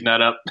 like, if he's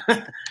not up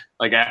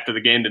like after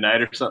the game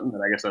tonight or something,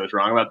 then I guess I was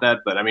wrong about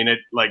that. But I mean, it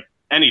like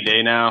any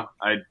day now,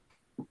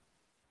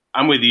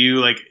 I'm with you.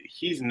 Like,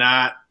 he's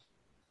not.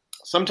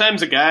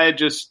 Sometimes a guy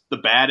just the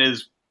bat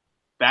is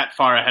that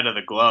far ahead of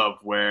the glove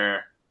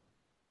where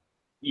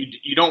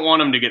you don't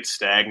want him to get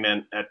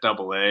stagnant at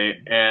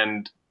Double-A.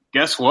 And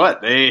guess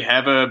what? They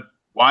have a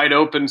wide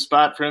open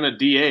spot for him at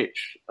DH.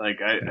 Like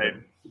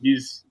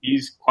he's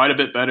quite a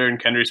bit better than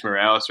Kendrys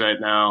Morales right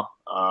now.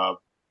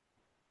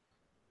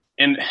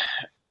 And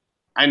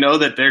I know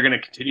that they're going to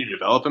continue to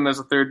develop him as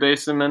a third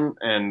baseman.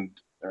 And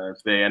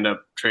if they end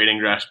up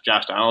trading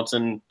Josh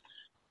Donaldson,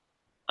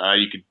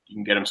 you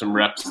can get him some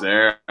reps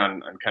there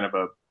on kind of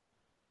a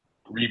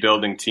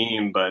rebuilding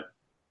team. But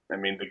I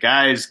mean, the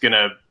guy's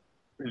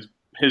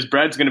his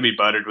bread's going to be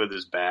buttered with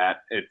his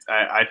bat.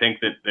 I think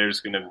that there's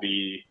going to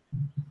be,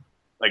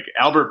 like,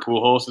 Albert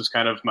Pujols is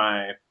kind of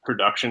my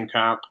production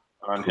comp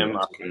on him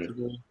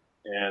offensively.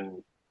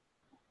 And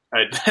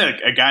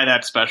a guy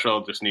that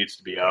special just needs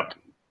to be up.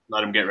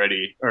 Let him get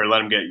ready, or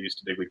let him get used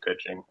to big league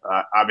pitching.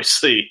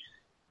 Obviously,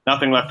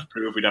 nothing left to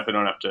prove. We definitely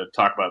don't have to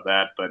talk about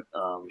that. But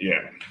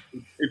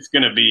it's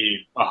going to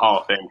be a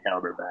Hall of Fame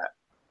caliber bat.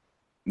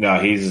 No,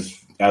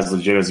 he's as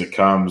legit as it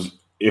comes.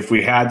 If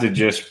we had to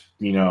just,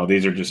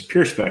 these are just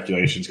pure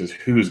speculations because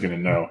who's going to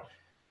know?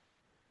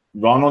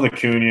 Ronald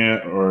Acuna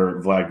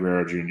or Vlad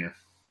Guerrero Jr.?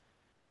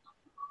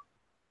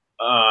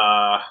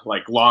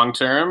 Like long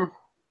term?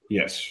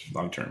 Yes,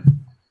 long term.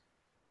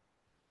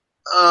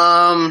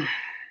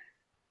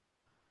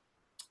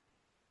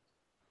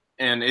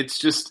 and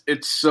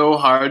it's so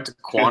hard to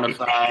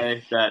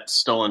quantify that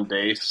stolen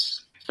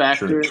base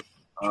factor.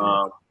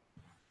 Sure.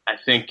 I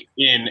think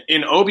in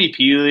OBP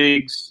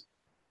leagues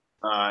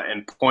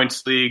and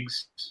points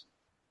leagues,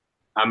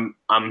 I'm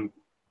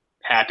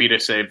happy to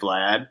say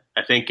Vlad.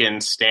 I think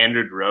in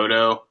standard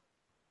roto,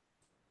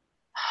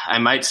 I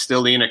might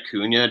still lean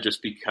Acuna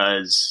just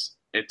because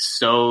it's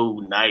so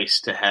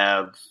nice to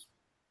have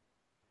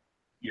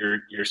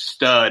your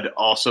stud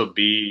also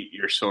be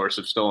your source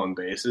of stolen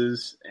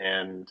bases.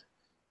 And,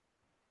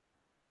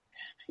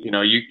 you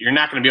know, you're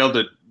not going to be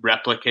able to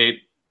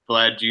replicate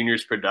Vlad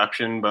Jr.'s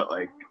production, but,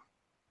 like,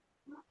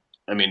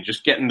 I mean,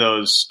 just getting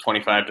those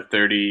 25 to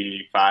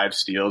 35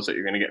 steals that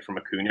you're going to get from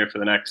Acuna for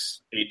the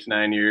next 8 to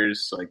 9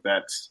 years, like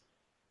that's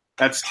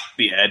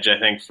the edge, I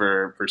think,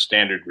 for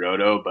standard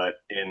roto. But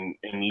in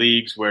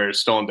leagues where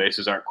stolen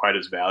bases aren't quite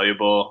as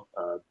valuable,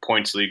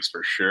 points leagues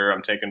for sure,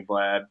 I'm taking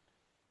Vlad,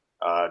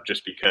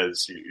 just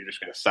because you're just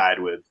going to side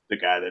with the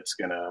guy that's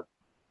going to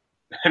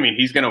 – I mean,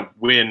 he's going to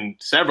win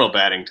several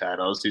batting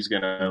titles. He's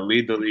going to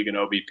lead the league in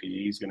OBP.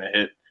 He's going to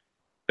hit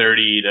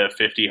 30 to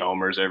 50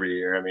 homers every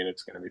year. I mean,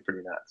 it's going to be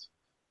pretty nuts.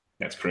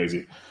 That's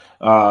crazy.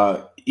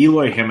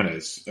 Eloy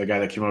Jimenez, a guy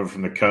that came over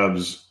from the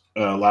Cubs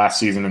last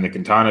season in the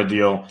Quintana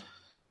deal,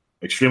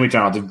 extremely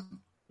talented,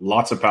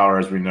 lots of power,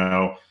 as we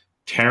know,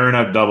 tearing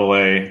up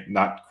Double-A,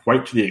 not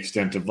quite to the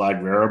extent of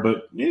Vlad Guerrero,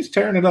 but he's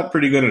tearing it up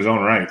pretty good in his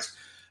own rights.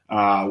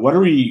 What are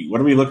we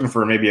looking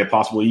for? Maybe a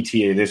possible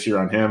ETA this year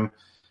on him,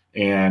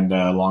 and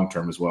long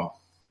term as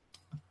well.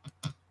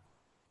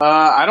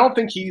 I don't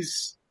think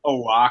he's a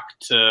lock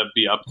to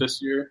be up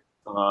this year.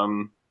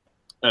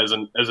 As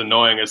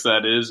annoying as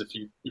that is, if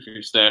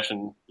you're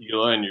stashing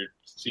Eloy and you're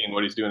seeing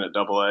what he's doing at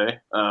Double-A,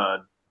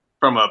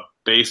 from a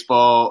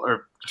baseball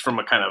or from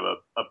a kind of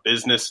a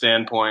business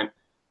standpoint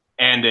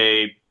and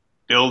a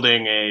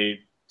building a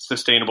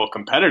sustainable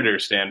competitor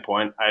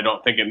standpoint, I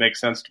don't think it makes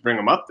sense to bring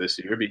them up this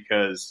year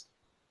because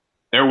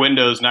their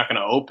window is not going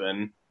to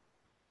open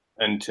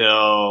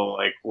until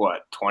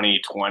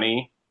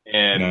 2020.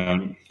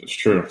 And it's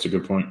true. It's a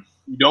good point.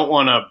 You don't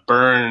want to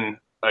burn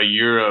a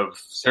year of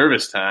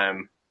service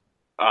time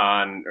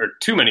or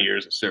too many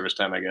years of service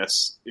time, I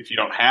guess, if you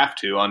don't have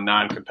to, on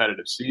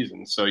non-competitive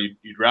seasons. So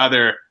you'd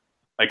rather,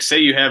 say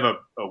you have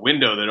a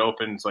window that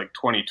opens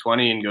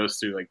 2020 and goes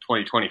through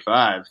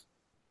 2025.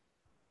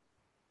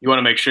 You want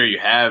to make sure you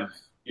have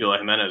Eloy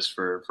Jimenez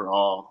for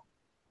all,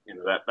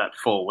 that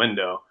full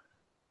window.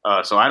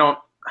 So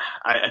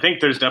I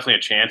think there's definitely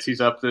a chance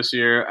he's up this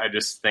year. I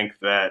just think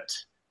that,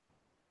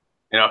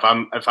 if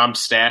I'm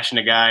stashing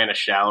a guy in a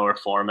shallower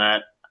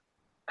format,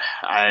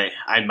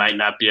 I might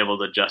not be able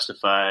to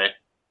justify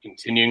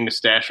continuing to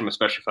stash him,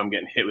 especially if I'm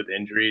getting hit with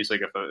injuries.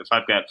 If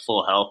I've got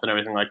full health and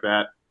everything like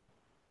that,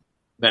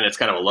 then it's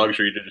kind of a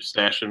luxury to just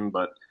stash him.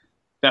 But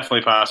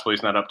definitely possible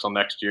he's not up till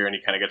next year, and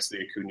he kind of gets the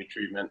Acuna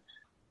treatment.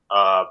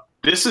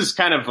 This is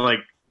kind of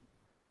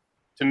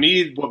to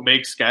me, what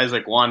makes guys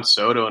like Juan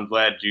Soto and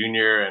Vlad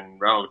Jr. and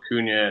Ronald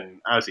Acuna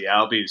and Ozzie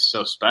Albies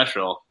so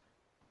special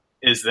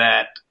is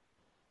that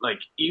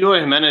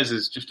Eloy Jimenez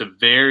is just a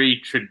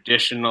very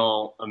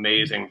traditional,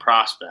 amazing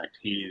prospect.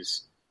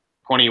 He's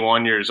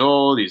 21 years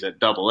old. He's at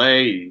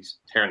Double-A. He's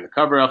tearing the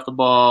cover off the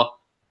ball.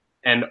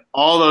 And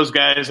all those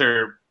guys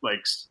are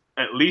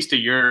at least a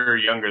year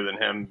younger than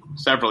him,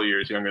 several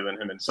years younger than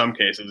him in some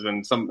cases,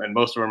 and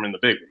most of them are in the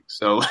big leagues.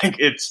 So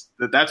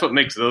that's what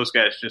makes those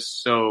guys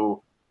just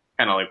so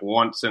kind of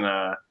once in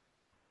a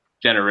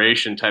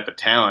generation type of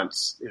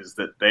talents, is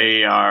that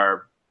they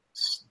are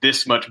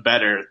this much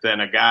better than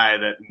a guy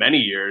that many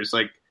years,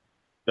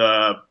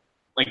 the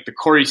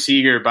Corey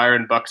Seager,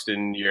 Byron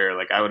Buxton year,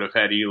 I would have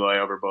had Eloy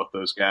over both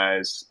those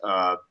guys.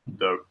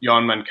 The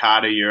Yoan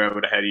Moncada year, I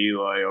would have had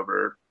Eloy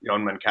over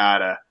Yoan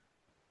Moncada.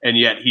 And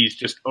yet he's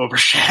just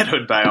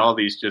overshadowed by all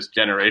these just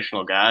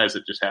generational guys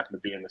that just happen to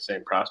be in the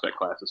same prospect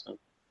class as him.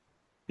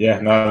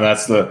 Yeah, no,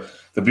 that's the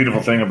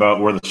beautiful thing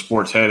about where the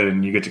sport's headed,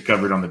 and you get to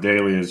cover it on the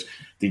daily, is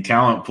the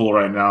talent pool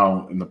right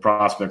now in the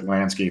prospect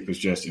landscape is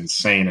just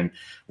insane. And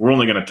we're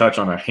only going to touch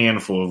on a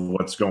handful of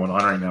what's going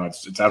on right now.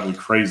 It's absolutely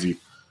crazy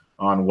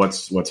on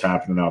what's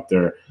happening out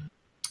there.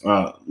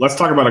 Let's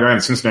talk about a guy in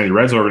the Cincinnati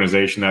Reds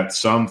organization that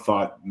some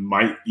thought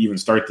might even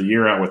start the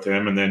year out with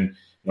him, and then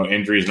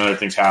injuries and other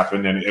things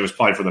happened, and it was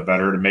probably for the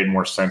better. It made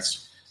more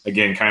sense.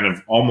 Again, kind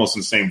of almost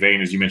in the same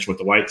vein as you mentioned with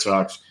the White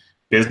Sox.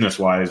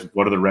 Business-wise,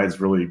 what are the Reds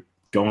really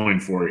going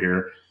for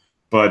here?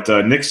 But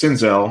Nick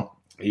Senzel,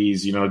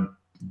 he's,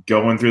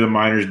 going through the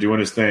minors, doing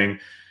his thing,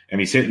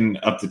 and he's hitting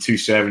up to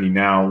 270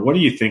 now. What are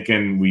you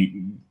thinking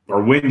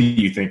when do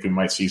you think we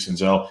might see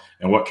Senzel,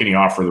 and what can he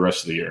offer the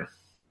rest of the year?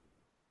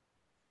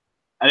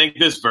 I think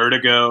this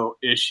vertigo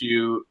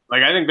issue,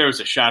 I think there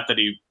was a shot that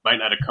he might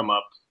not have come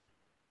up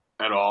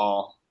at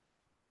all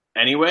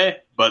anyway,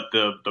 but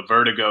the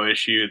vertigo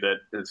issue that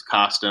has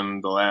cost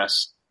him the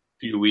last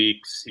few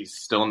weeks, he's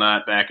still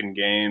not back in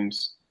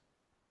games.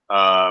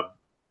 I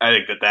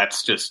think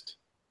that's just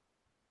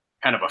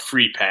kind of a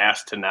free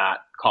pass to not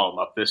call him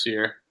up this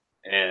year,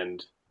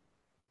 and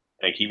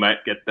I think he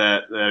might get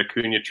that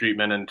Acuna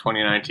treatment in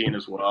 2019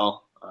 as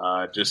well.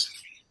 Just,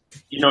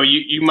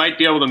 you might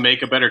be able to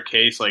make a better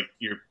case. Like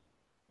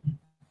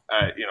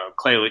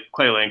Clay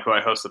Link, who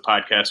I host the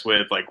podcast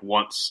with, like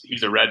once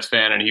he's a Reds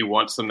fan and he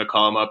wants them to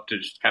call him up to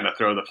just kind of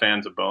throw the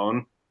fans a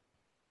bone.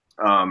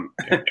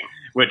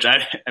 Which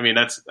I mean,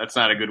 that's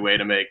not a good way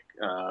to make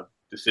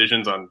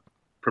decisions on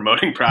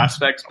promoting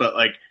prospects, but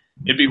like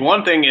it'd be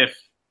one thing if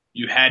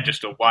you had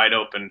just a wide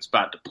open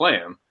spot to play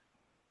him.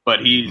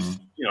 But he's,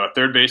 a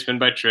third baseman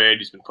by trade.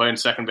 He's been playing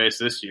second base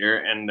this year,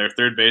 and their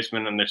third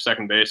baseman and their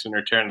second baseman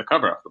are tearing the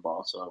cover off the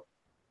ball. So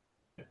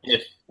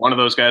if one of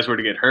those guys were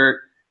to get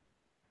hurt,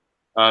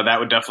 that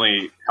would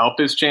definitely help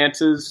his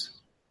chances.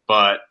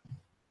 But,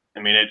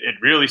 I mean, it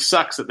really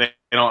sucks that they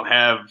don't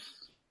have,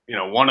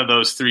 one of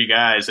those three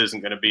guys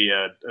isn't going to be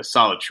a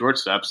solid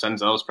shortstop.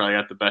 Senzel's probably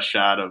got the best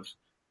shot of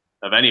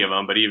any of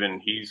them, but even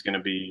he's going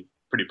to be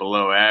pretty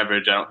below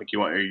average. I don't think you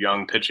want your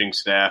young pitching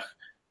staff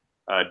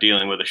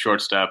dealing with a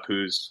shortstop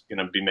who's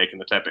going to be making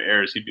the type of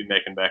errors he'd be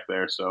making back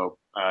there. So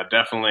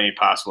definitely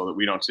possible that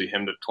we don't see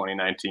him to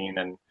 2019,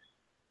 and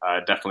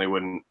definitely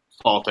wouldn't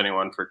fault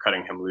anyone for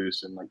cutting him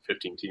loose in like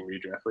 15-team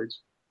redraft leagues.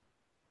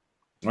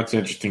 That's an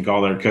interesting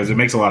call there because it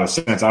makes a lot of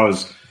sense. I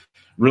was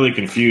really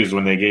confused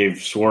when they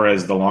gave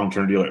Suarez the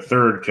long-term deal at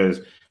third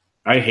because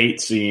I hate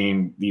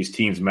seeing these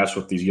teams mess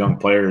with these young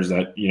players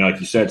that,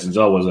 like you said,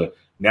 Senzel was a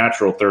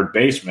natural third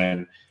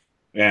baseman.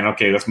 And,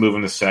 okay, let's move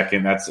him to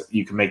second.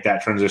 You can make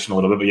that transition a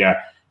little bit. But,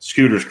 yeah,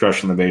 Scooter's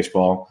crushing the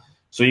baseball.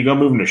 So you go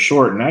move him to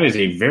short, and that is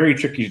a very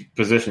tricky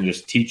position to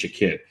just teach a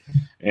kid,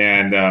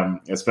 and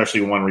especially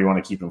one where you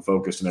want to keep him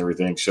focused and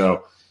everything.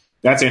 So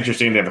that's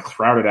interesting. They have a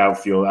crowded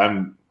outfield.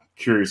 I'm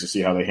curious to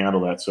see how they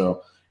handle that.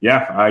 So,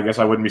 yeah, I guess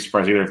I wouldn't be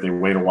surprised either if they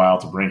wait a while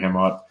to bring him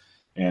up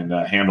and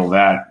handle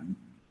that.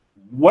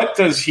 What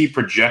does he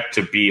project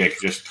to be? Like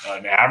just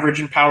an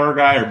average and power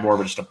guy or more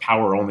of just a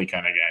power-only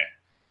kind of guy?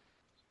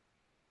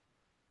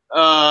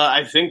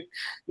 I think,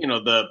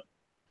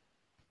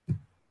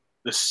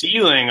 the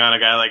ceiling on a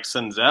guy like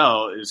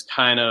Senzel is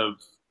kind of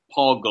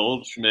Paul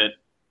Goldschmidt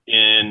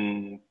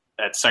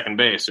at second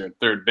base or at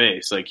third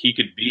base. Like he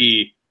could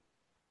be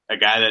a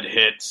guy that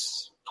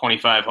hits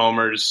 25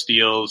 homers,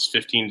 steals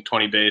 15 to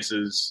 20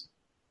 bases,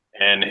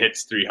 and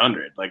hits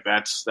 300. Like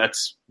that's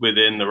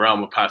within the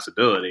realm of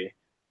possibility.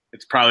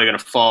 It's probably going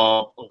to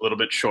fall a little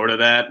bit short of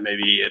that.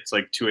 Maybe it's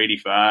like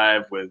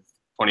 285 with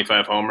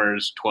 25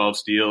 homers, 12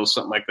 steals,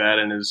 something like that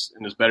in his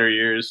better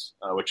years,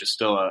 which is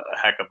still a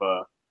heck of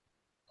a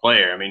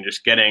player. I mean,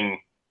 just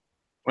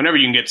whenever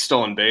you can get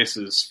stolen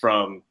bases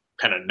from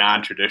kind of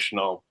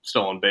non-traditional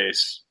stolen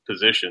base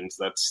positions,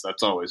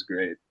 that's always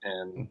great.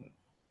 And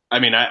I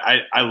mean,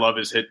 I love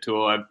his hit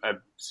tool.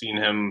 I've seen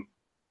him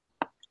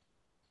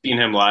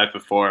live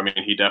before. I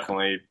mean, he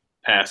definitely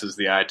passes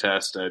the eye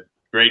test. A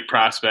great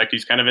prospect.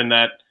 He's kind of in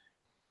that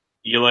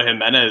Eloy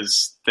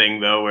Jimenez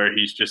thing though, where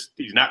he's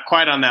not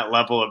quite on that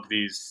level of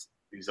these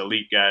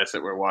elite guys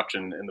that we're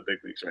watching in the big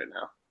leagues right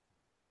now.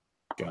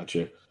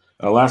 Gotcha.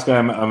 Last guy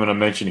I'm going to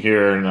mention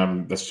here, and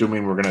I'm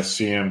assuming we're going to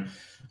see him.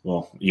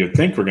 Well, you'd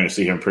think we're going to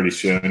see him pretty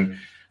soon.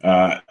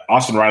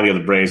 Austin Riley of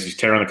the Braves. He's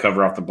tearing the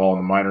cover off the ball in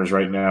the minors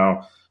right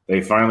now.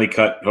 They finally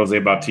cut Jose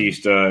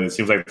Bautista. It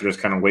seems like they're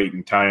just kind of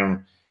waiting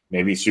time,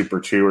 maybe Super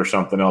 2 or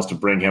something else to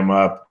bring him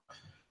up.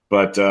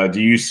 But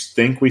do you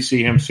think we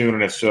see him soon?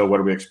 And if so, what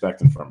are we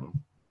expecting from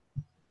him?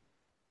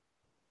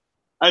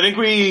 I think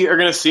we are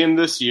going to see him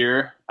this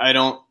year. I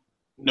don't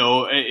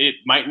know. It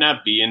might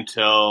not be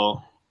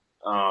until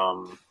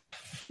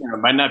it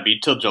might not be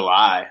till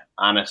July,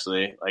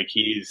 honestly. Like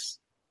he's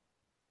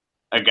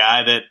a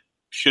guy that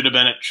should have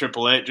been at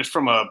AAA just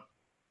from a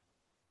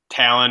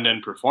talent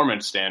and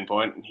performance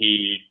standpoint.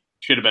 He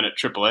should have been at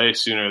AAA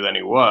sooner than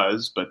he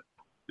was, but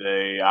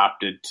they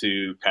opted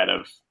to kind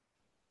of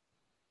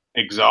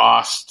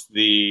exhaust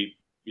the,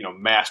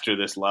 master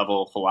this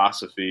level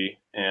philosophy.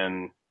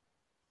 And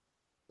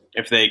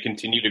if they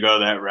continue to go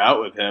that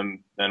route with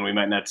him, then we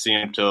might not see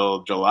him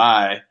till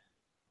July.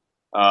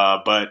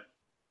 But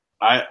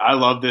I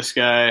love this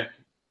guy.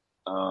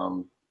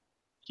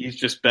 He's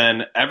just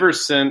been, ever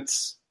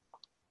since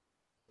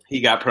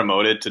he got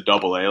promoted to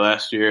AA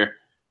last year,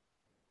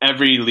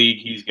 every league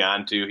he's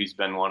gone to, he's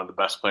been one of the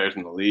best players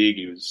in the league.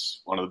 He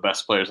was one of the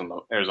best players in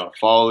the Arizona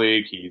Fall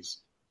League. He's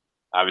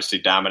obviously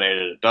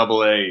dominated at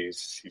AA.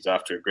 He's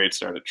off to a great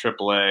start at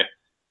AAA.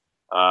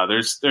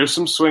 There's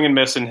some swing and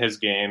miss in his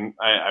game.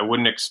 I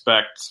wouldn't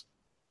expect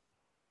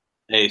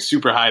a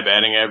super high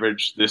batting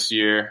average this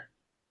year.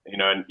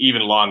 And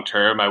even long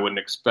term, I wouldn't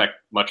expect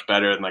much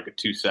better than like a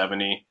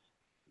 270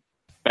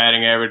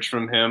 batting average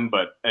from him.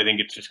 But I think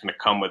it's just going to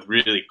come with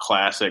really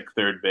classic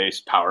third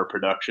base power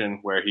production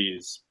where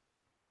he's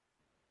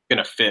going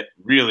to fit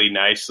really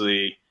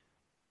nicely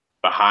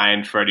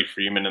behind Freddie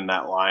Freeman in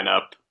that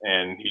lineup.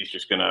 And he's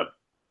just going to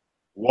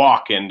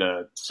walk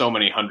into so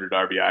many 100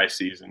 RBI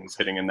seasons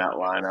hitting in that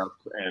lineup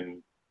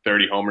and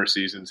 30 homer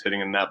seasons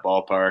hitting in that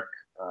ballpark.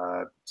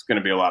 It's going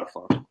to be a lot of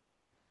fun.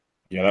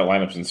 Yeah, that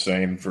lineup's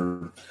insane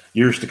for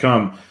years to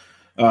come.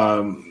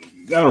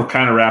 That'll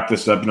kind of wrap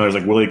this up. There's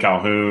like Willie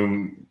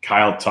Calhoun,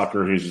 Kyle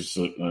Tucker, who's just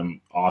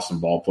an awesome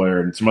ball player,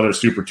 and some other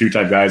Super 2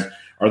 type guys.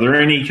 Are there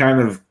any kind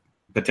of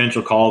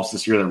potential call-ups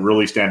this year that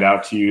really stand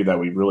out to you that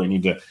we really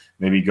need to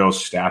maybe go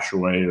stash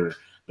away, or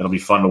that'll be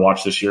fun to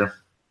watch this year?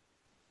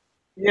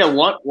 Yeah,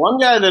 one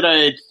guy that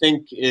I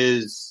think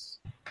is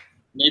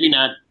maybe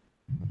not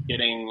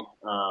getting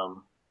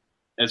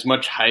as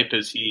much hype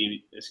as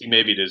he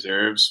maybe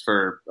deserves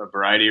for a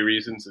variety of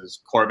reasons is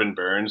Corbin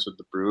Burns with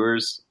the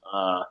Brewers.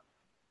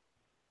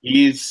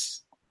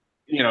 He's,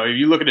 if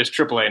you look at his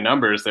AAA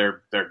numbers,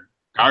 they're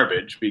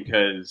garbage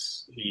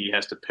because he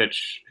has to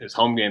pitch his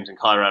home games in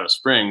Colorado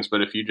Springs.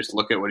 But if you just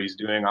look at what he's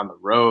doing on the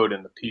road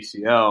in the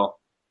PCL,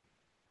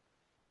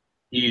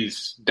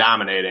 he's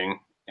dominating.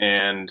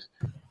 And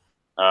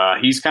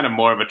he's kind of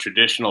more of a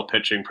traditional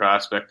pitching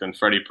prospect than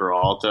Freddie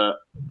Peralta.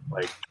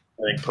 Like,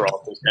 I think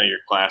Peralta's kind of your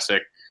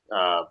classic,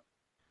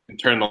 can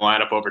turn the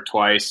lineup over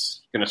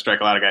twice, going to strike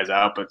a lot of guys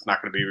out, but it's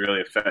not going to be really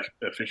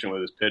efficient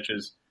with his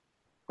pitches.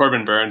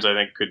 Corbin Burns, I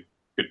think, could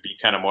be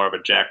kind of more of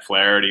a Jack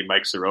Flaherty,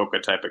 Mike Soroka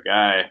type of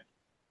guy.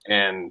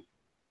 And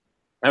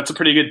that's a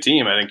pretty good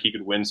team. I think he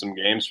could win some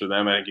games for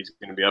them. I think he's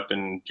going to be up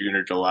in June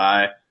or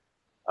July.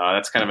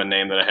 That's kind of a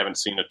name that I haven't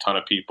seen a ton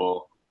of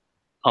people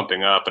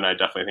pumping up, and I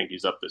definitely think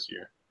he's up this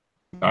year.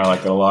 I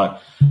like that a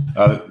lot.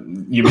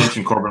 You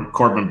mentioned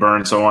Corbin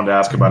Burns, so I wanted to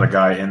ask about a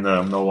guy in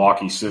the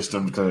Milwaukee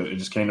system because it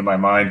just came to my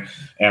mind,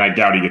 and I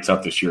doubt he gets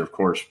up this year, of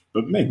course,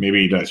 but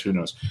maybe he does. Who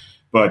knows?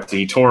 But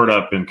he tore it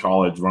up in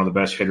college, one of the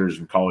best hitters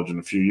in college in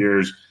a few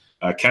years.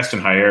 Keston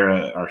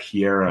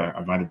Hiera,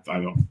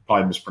 I'm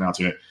probably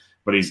mispronouncing it,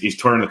 but he's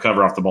tearing the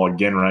cover off the ball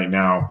again right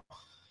now.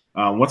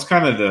 What's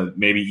kind of the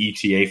maybe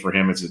ETA for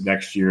him? Is it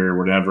next year or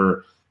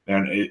whatever?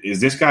 And is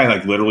this guy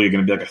like literally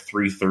going to be like a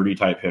 330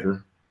 type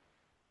hitter?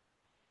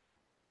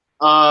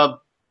 The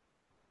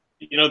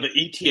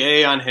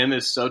ETA on him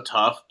is so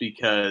tough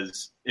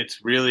because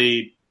it's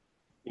really,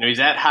 he's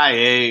at high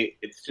A.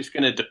 It's just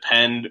going to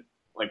depend,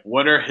 like,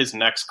 what are his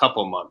next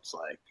couple months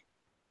like?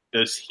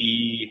 Does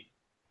he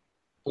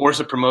force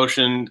a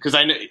promotion? Because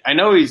I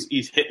know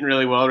he's hitting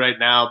really well right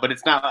now, but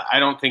it's not. I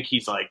don't think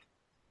he's like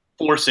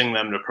forcing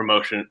them to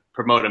promote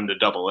him to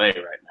Double A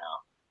right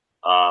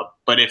now.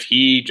 But if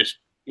he just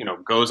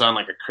goes on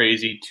like a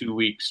crazy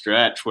 2-week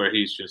stretch where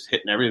he's just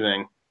hitting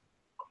everything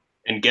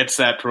and gets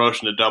that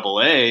promotion to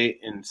Double A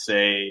in,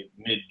 say,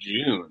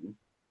 mid-June,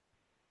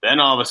 then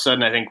all of a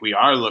sudden I think we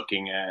are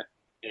looking at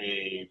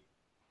a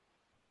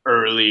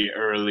early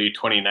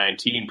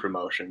 2019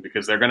 promotion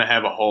because they're going to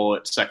have a hole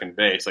at second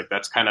base. Like,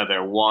 that's kind of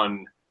their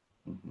one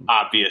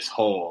obvious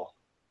hole.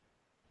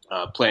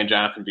 Playing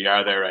Jonathan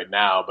VR there right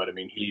now, but I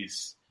mean,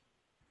 he's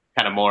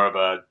kind of more of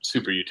a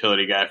super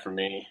utility guy for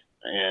me.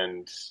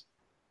 And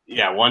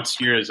yeah, once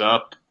year is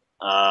up,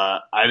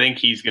 I think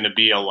he's going to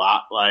be a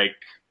lot like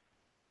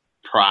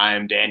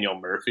prime Daniel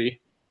Murphy,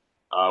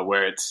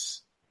 where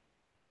it's,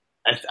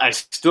 I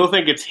still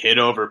think it's hit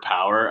over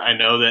power. I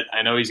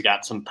know he's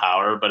got some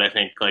power, but I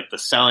think like the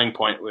selling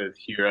point with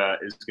Hiera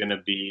is going to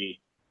be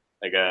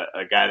like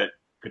a guy that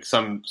could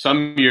some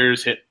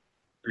years hit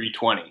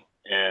 320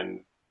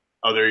 and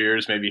other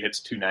years maybe hits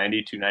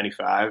 290,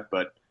 295,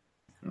 but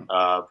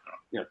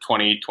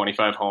 20,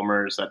 25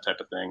 homers, that type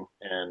of thing.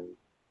 And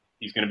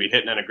he's going to be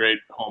hitting in a great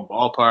home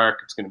ballpark.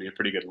 It's going to be a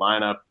pretty good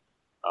lineup.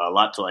 A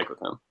lot to like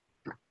with him.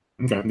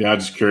 Okay. Yeah, I'm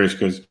just curious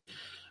because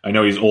I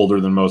know he's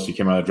older than most. He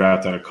came out of the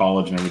draft out of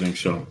college and everything.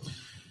 So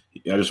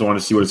I just want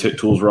to see what his hit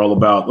tools were all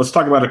about. Let's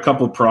talk about a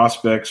couple of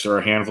prospects or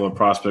a handful of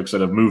prospects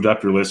that have moved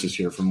up your list this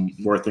year from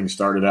where things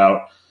started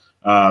out.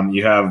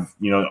 You have,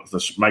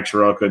 the Mike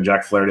Soroka and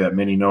Jack Flaherty that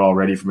many know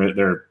already from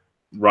their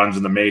runs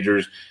in the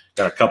majors.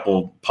 Got a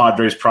couple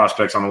Padres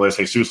prospects on the list.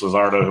 Jesus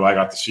Luzardo, who I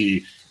got to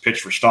see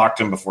pitch for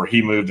Stockton before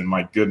he moved, and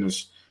my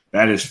goodness,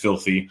 that is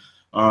filthy.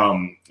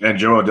 And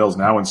Joe Adell's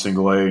now in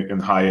Single A in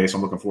High A, so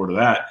I'm looking forward to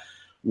that.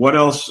 What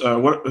else?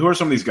 Who are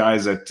some of these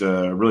guys that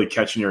are really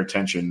catching your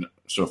attention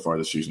so far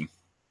this season?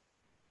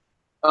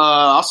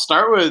 I'll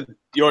start with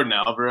Jordan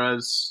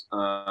Alvarez,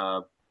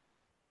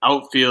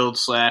 outfield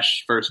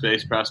 / first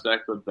base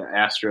prospect with the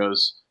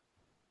Astros.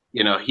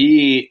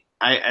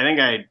 I think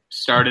I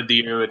started the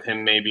year with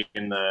him maybe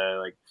in the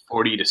like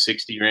 40 to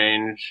 60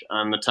 range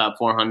on the top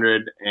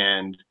 400,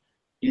 and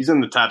he's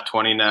in the top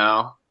 20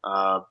 now.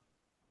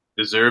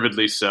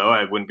 Deservedly so.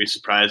 I wouldn't be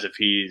surprised if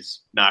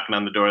he's knocking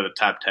on the door of the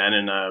top 10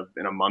 in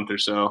a month or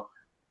so.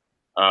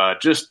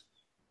 Just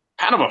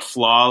kind of a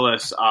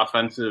flawless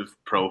offensive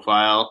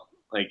profile,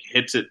 like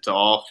hits it to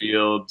all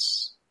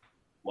fields,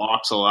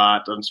 walks a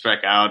lot, doesn't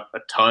strike out a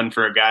ton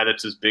for a guy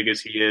that's as big as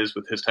he is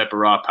with his type of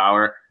raw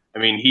power. I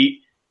mean,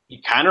 he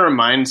kind of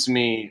reminds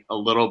me a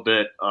little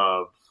bit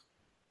of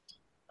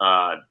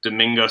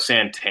Domingo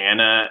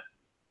Santana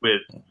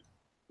with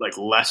like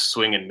less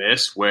swing and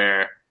miss,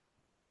 where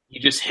he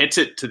just hits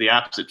it to the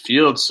opposite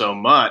field so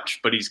much,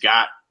 but he's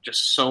got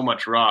just so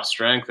much raw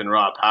strength and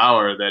raw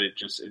power that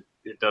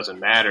it doesn't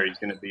matter. He's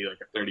going to be like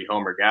a 30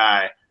 homer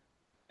guy.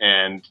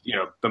 And,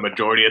 the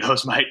majority of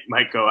those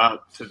might go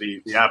out to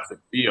the opposite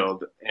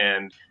field.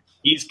 And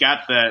he's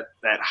got a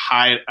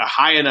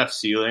high enough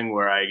ceiling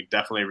where I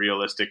definitely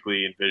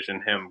realistically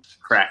envision him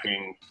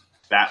cracking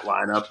that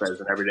lineup as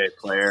an everyday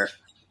player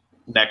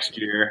next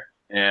year.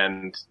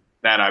 And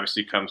that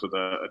obviously comes with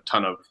a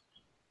ton of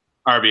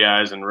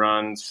RBIs and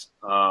runs.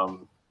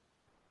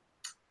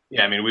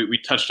 Yeah, I mean, we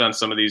touched on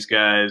some of these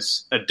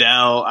guys.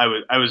 Adele,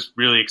 I was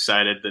really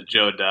excited that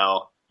Joe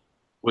Adele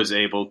was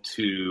able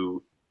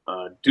to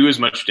do as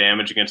much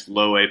damage against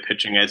low A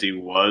pitching as he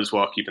was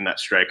while keeping that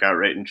strikeout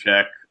rate in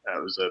check.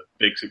 That was a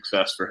big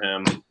success for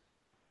him.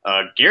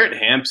 Garrett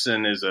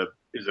Hampson is a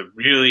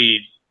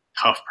really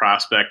tough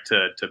prospect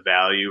to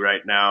value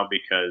right now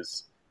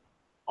because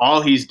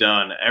all he's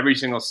done every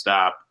single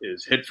stop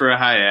is hit for a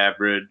high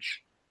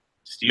average,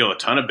 steal a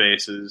ton of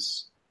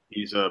bases.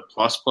 He's a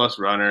plus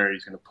runner.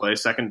 He's going to play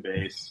second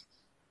base.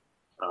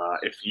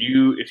 If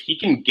he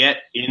can get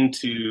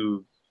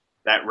into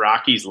that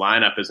Rockies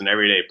lineup as an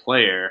everyday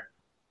player,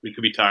 we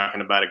could be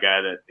talking about a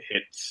guy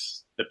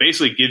that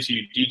basically gives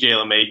you DJ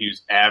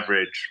LeMahieu's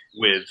average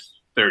with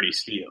 30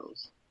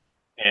 steals,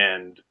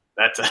 and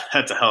that's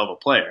a hell of a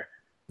player.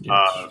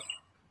 Yes.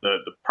 The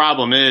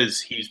problem is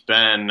he's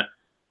been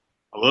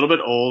a little bit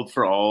old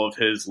for all of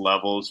his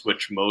levels,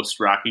 which most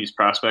Rockies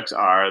prospects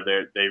are.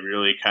 They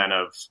really kind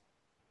of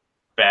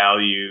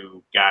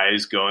value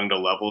guys going to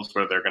levels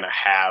where they're going to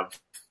have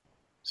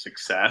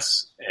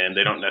success, and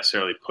they don't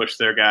necessarily push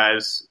their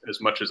guys as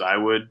much as I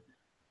would.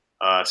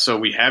 So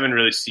we haven't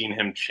really seen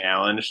him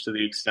challenged to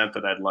the extent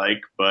that I'd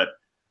like, but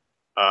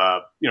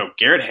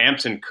Garrett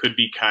Hampson could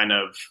be kind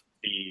of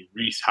the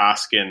Rhys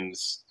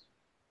Hoskins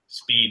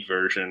speed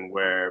version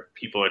where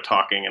people are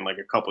talking in like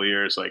a couple of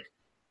years, like,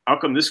 how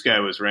come this guy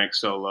was ranked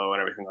so low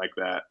and everything like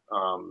that?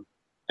 I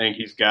think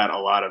he's got a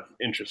lot of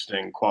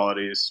interesting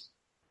qualities.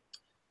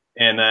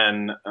 And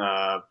then,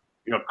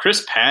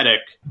 Chris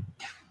Paddock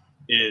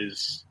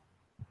is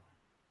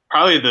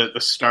probably the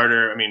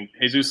starter. I mean,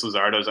 Jesus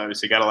Luzardo's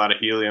obviously got a lot of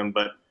helium,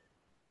 but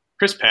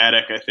Chris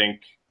Paddock, I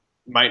think,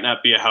 might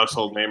not be a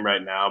household name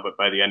right now, but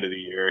by the end of the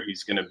year,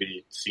 he's going to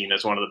be seen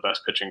as one of the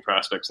best pitching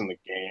prospects in the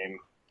game.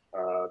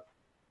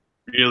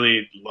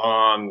 Really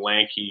long,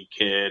 lanky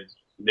kid,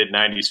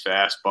 mid-90s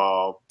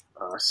fastball,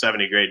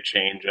 70 grade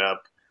changeup,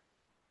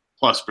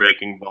 plus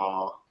breaking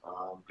ball.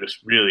 Just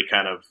really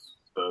kind of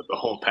the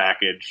whole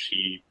package.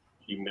 He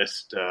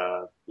missed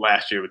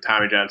last year with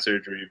Tommy John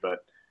surgery,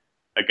 but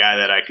a guy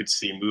that I could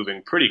see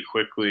moving pretty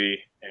quickly,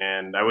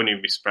 and I wouldn't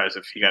even be surprised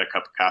if he got a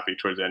cup of coffee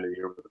towards the end of the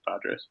year with the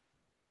Padres.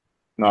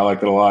 No, I like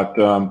that a lot.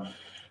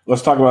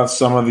 Let's talk about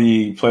some of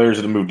the players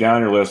that have moved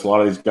down your list. A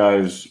lot of these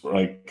guys,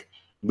 like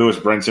Lewis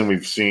Brinson,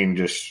 we've seen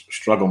just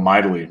struggle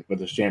mightily with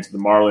his chance at the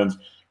Marlins.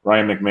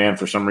 Ryan McMahon,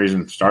 for some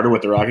reason, started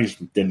with the Rockies,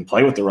 didn't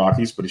play with the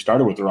Rockies, but he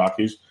started with the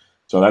Rockies,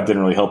 so that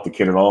didn't really help the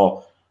kid at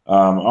all.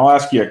 I'll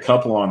ask you a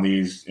couple on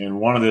these, and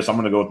one of this, I'm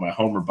going to go with my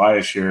homer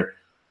bias here.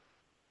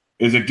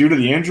 Is it due to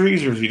the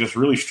injuries, or is he just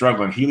really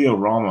struggling? Helio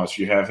Ramos,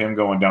 you have him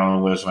going down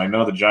on the list, and I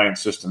know the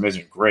Giants system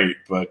isn't great,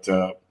 but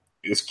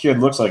this kid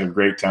looks like a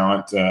great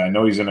talent. I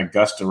know he's in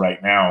Augusta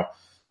right now.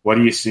 What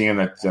are you seeing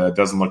that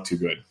doesn't look too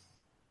good?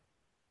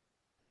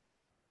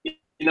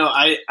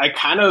 I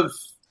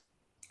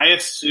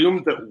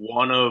assumed that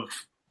one of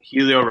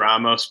Helio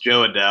Ramos,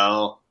 Joe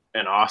Adele,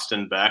 and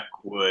Austin Beck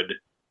would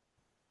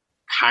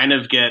kind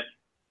of get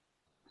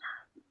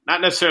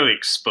not necessarily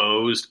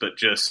exposed, but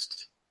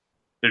just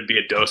there'd be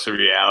a dose of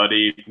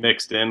reality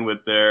mixed in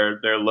with their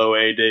low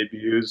A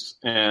debuts.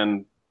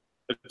 And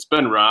it's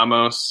been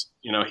Ramos.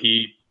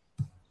 He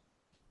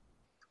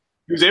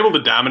was able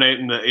to dominate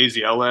in the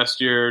AZL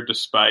last year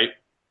despite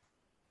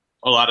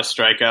a lot of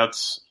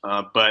strikeouts.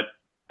 But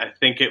I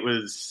think it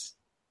was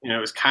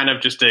kind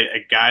of just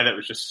a guy that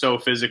was just so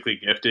physically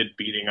gifted,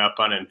 beating up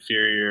on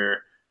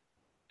inferior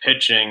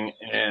pitching.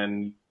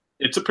 And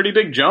it's a pretty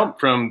big jump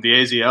from the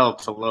AZL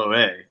to low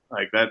A.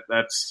 Like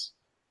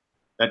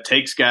that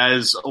takes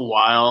guys a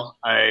while.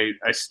 I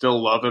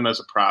still love him as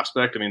a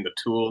prospect. I mean, the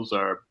tools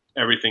are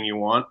everything you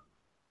want,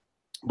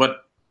 but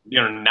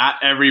not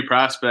every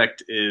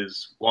prospect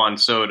is Juan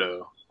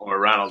Soto or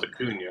Ronald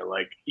Acuna.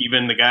 Like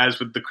even the guys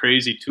with the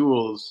crazy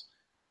tools,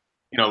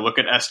 look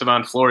at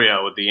Esteban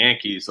Florial with the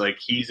Yankees. Like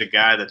he's a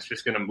guy that's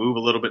just going to move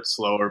a little bit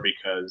slower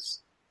because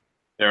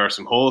there are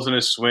some holes in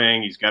his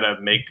swing. He's got to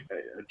make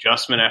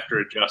adjustment after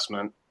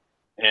adjustment.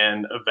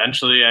 And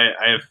eventually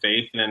I have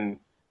faith in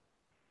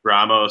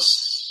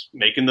Ramos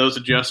making those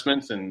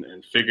adjustments and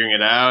figuring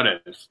it out and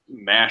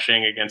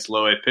mashing against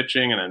low A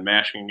pitching and then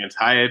mashing against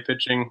high A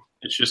pitching.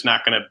 It's just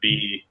not going to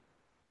be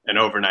an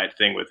overnight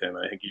thing with him.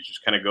 I think he's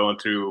just kind of going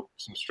through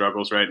some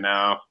struggles right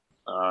now.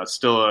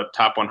 Still a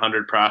top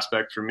 100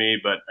 prospect for me,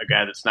 but a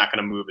guy that's not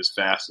going to move as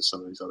fast as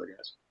some of these other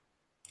guys.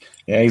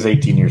 Yeah, he's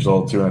 18 years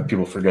old too, and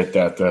people forget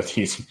that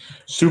he's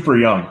super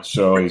young.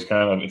 So he's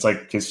it's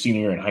like his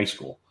senior year in high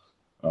school.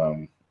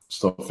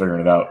 Still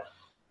figuring it out.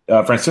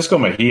 Francisco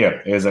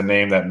Mejia is a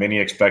name that many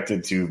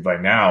expected to by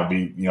now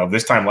be,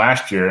 this time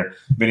last year,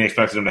 many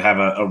expected him to have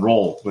a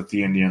role with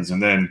the Indians.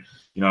 And then,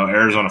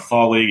 Arizona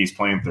Fall League, he's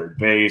playing third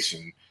base.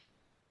 And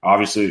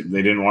obviously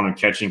they didn't want him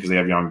catching because they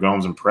have Young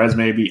Gomes and Perez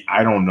maybe.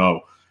 I don't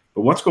know.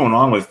 But what's going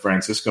on with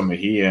Francisco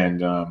Mejia?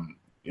 And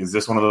is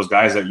this one of those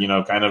guys that,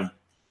 kind of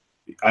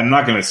 – I'm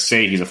not going to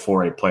say he's a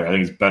 4A player. I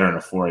think he's better than a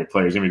 4A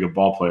player. He's going to be a good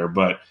ball player.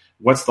 But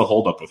what's the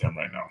holdup with him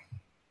right now?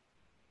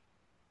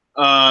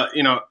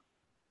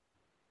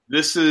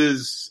 This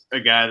is a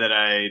guy that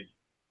I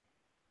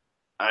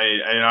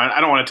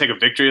don't want to take a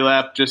victory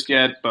lap just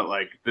yet, but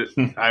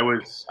I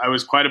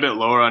was quite a bit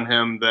lower on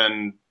him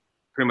than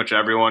pretty much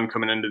everyone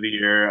coming into the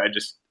year.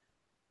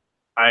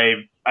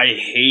 I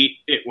hate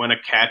it when a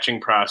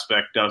catching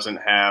prospect doesn't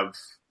have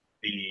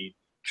the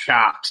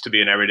chops to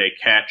be an everyday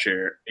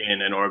catcher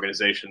in an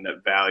organization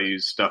that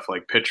values stuff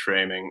like pitch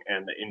framing,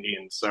 and the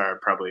Indians are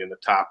probably in the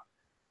top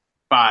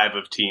 5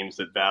 of teams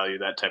that value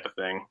that type of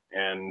thing.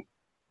 And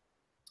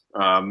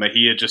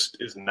Mejia just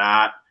is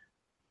not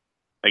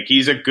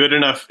he's a good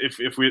enough.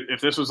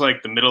 If this was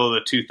like the middle of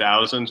the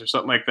 2000s or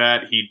something like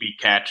that, he'd be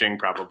catching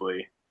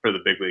probably for the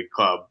big league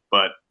club.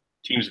 But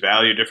teams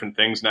value different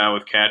things now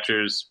with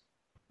catchers.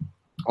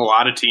 A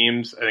lot of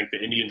teams, I think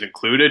the Indians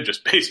included,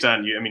 just based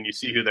on you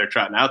see who they're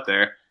trotting out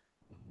there.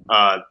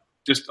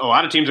 Just a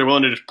lot of teams are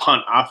willing to just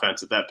punt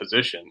offense at that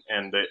position,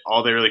 and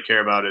all they really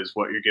care about is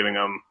what you're giving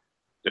them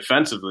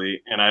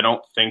defensively. And I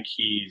don't think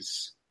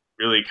he's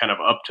really kind of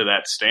up to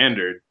that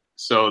standard.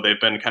 So they've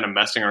been kind of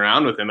messing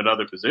around with him at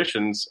other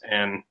positions.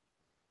 And,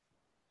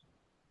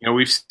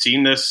 we've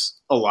seen this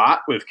a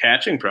lot with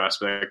catching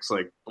prospects.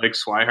 Like Blake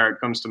Swihart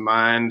comes to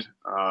mind.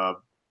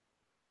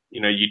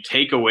 You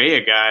take away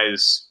a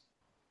guy's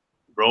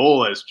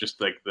role as just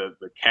like the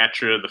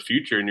catcher of the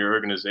future in your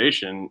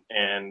organization,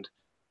 and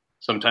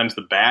sometimes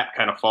the bat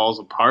kind of falls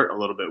apart a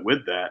little bit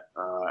with that.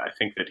 I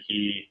think that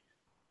he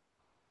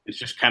is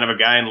just kind of a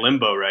guy in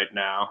limbo right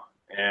now.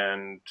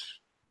 And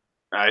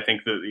I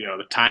think that,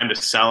 the time to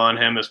sell on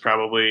him is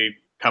probably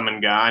come and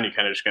gone. You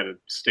kind of just got to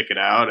stick it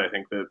out. I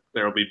think that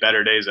there will be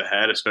better days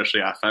ahead,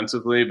 especially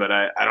offensively, but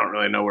I don't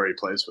really know where he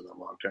plays for them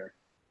long term.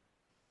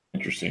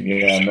 Interesting.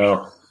 Yeah,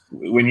 no.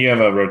 When you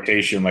have a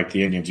rotation like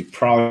the Indians, you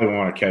probably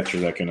want a catcher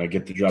that can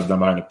get the job done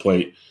behind the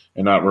plate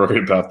and not worry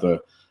about the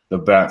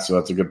bat. So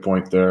that's a good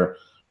point there.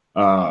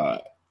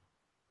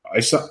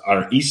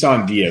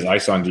 Isan Diaz.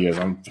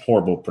 I'm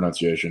horrible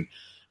pronunciation.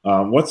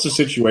 What's the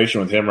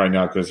situation with him right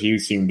now? Because he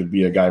seemed to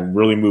be a guy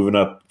really moving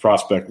up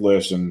prospect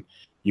list, and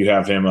you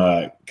have him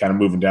kind of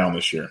moving down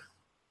this year.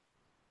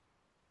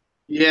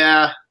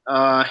 Yeah.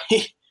 I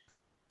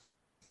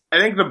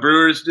think the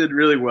Brewers did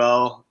really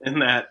well in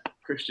that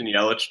Christian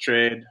Yelich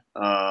trade.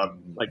 All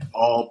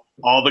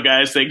the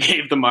guys they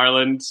gave the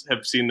Marlins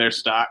have seen their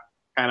stock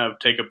kind of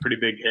take a pretty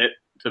big hit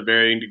to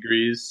varying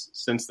degrees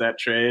since that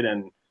trade.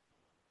 And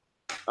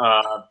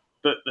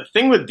the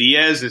thing with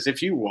Diaz is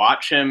if you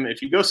watch him,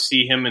 if you go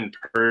see him in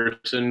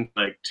person,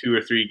 like 2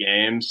 or 3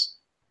 games,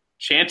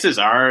 chances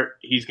are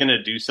he's going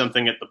to do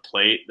something at the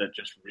plate that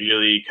just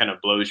really kind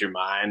of blows your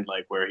mind,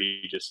 like where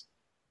he just,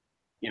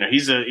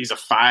 he's a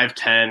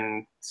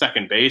 5'10"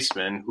 second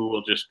baseman who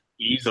will just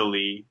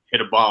easily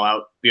hit a ball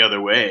out the other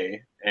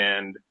way.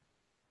 And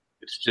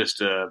it's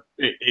just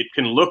it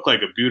can look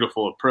like a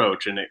beautiful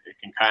approach, and it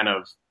can kind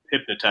of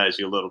hypnotize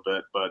you a little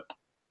bit, but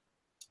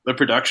the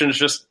production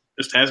just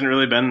hasn't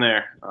really been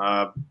there.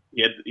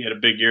 He had a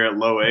big year at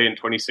low A in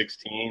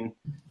 2016.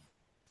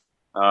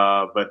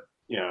 But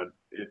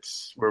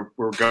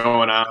we're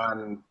going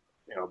on,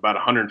 about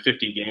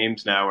 150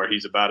 games now where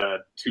he's about a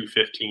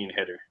 215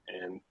 hitter,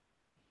 and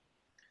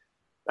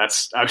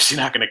that's obviously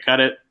not going to cut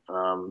it.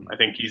 I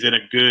think he's in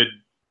a good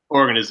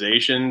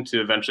organization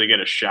to eventually get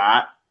a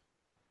shot,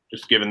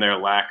 just given their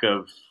lack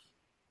of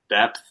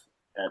depth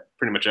at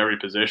pretty much every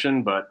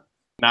position, but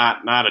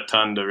not a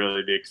ton to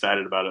really be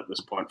excited about at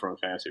this point from a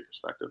fantasy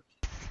perspective.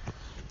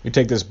 We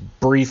take this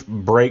brief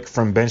break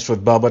from Benched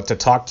with Bubba to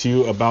talk to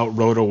you about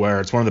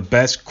RotoWear. It's one of the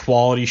best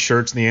quality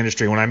shirts in the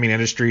industry. When I mean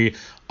industry,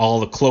 all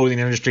the clothing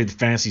industry, the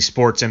fantasy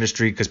sports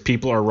industry, because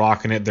people are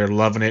rocking it. They're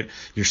loving it.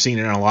 You're seeing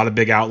it in a lot of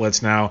big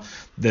outlets now.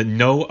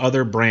 No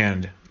other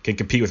brand can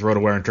compete with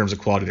RotoWear in terms of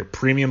quality. They're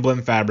premium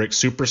blend fabric,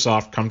 super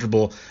soft,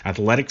 comfortable,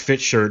 athletic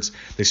fit shirts.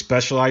 They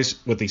specialize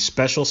with a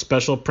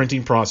special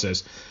printing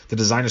process. The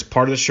design is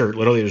part of the shirt.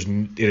 Literally,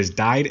 it is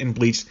dyed and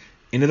bleached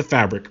into the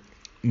fabric.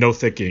 No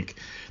thick ink.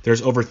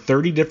 There's over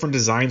 30 different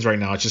designs right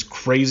now. It's just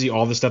crazy,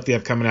 all the stuff they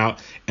have coming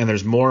out, and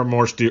there's more and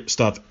more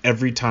stuff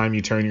every time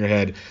you turn your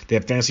head. They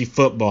have fantasy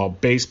football,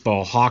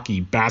 baseball,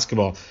 hockey,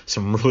 basketball,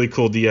 some really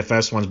cool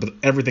DFS ones, but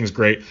everything's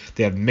great.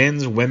 They have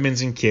men's,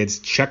 women's, and kids.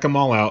 Check them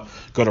all out.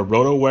 Go to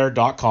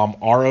rotowear.com,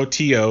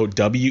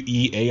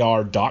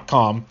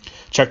 ROTOWEAR.com.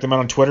 Check them out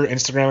on Twitter,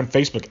 Instagram, and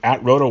Facebook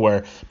at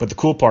RotoWear. But the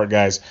cool part,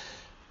 guys,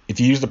 if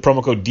you use the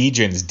promo code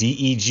DEGENS,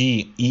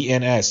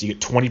 DEGENS, you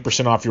get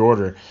 20% off your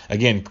order.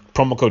 Again,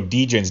 promo code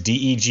DEGENS,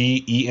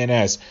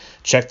 DEGENS.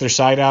 Check their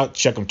site out.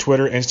 Check them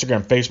Twitter,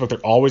 Instagram, Facebook. They're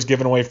always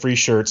giving away free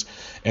shirts.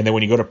 And then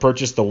when you go to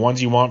purchase the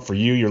ones you want for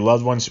you, your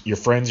loved ones, your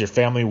friends, your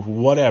family,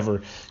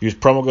 whatever, use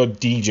promo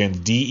code DEGENS,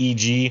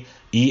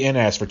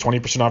 DEGENS for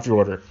 20% off your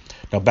order.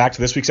 Now back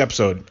to this week's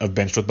episode of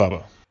Benched with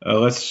Bubba.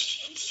 Let's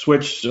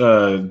switch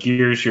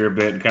gears here a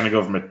bit and kind of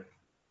go from a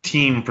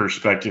team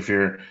perspective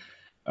here.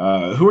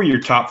 Who are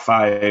your top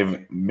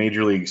 5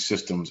 major league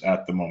systems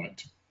at the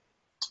moment?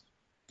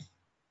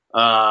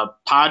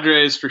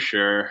 Padres for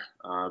sure.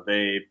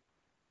 They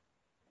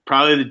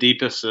probably the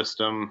deepest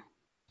system.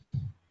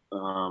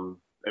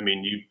 I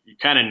mean, you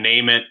kind of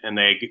name it and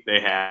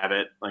they have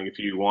it. Like if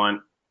you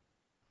want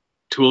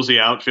toolsy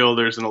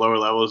outfielders in the lower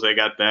levels, they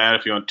got that.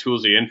 If you want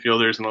toolsy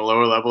infielders in the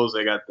lower levels,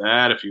 they got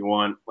that. If you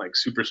want like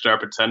superstar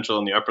potential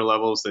in the upper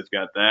levels, they've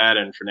got that.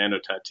 And Fernando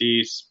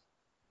Tatis,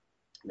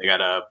 they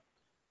got a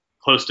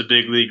close to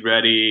big league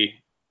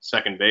ready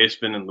second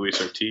baseman and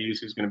Luis Ortiz,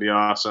 who's going to be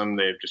awesome.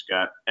 They've just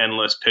got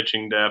endless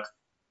pitching depth.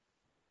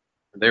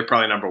 They're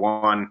probably number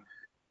one.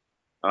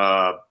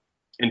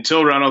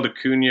 Until Ronald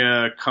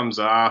Acuna comes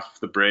off,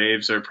 the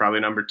Braves are probably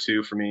number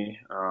 2 for me.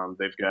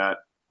 They've got,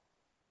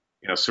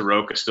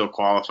 Soroka still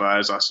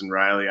qualifies. Austin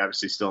Riley,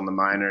 obviously still in the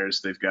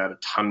minors. They've got a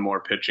ton more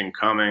pitching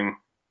coming.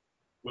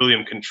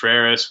 Wilson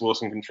Contreras'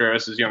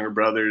 younger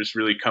brothers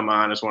really come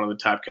on as one of the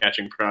top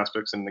catching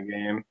prospects in the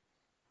game.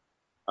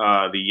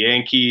 The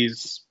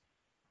Yankees,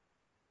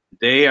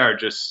 they are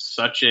just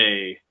such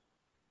a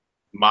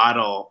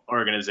model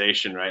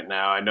organization right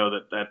now. I know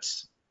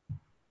that's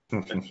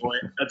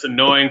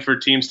annoying for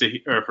teams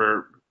or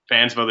for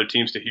fans of other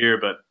teams to hear,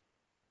 but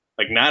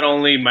like not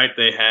only might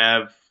they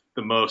have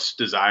the most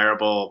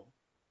desirable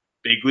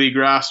big league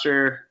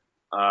roster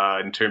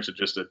in terms of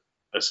just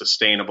a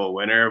sustainable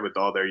winner with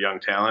all their young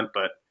talent,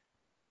 but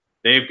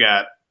they've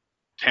got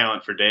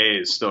talent for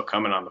days still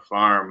coming on the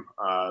farm,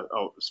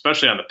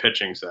 especially on the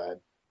pitching side.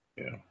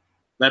 Yeah,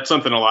 that's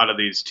something a lot of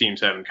these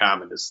teams have in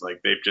common is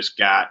like they've just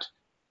got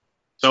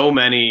so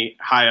many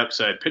high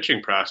upside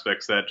pitching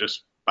prospects that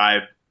just by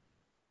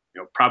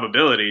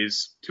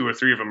probabilities 2 or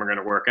 3 of them are going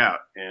to work out.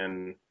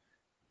 And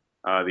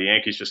the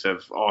Yankees just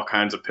have all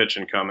kinds of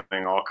pitching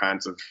coming, all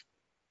kinds of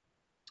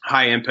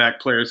high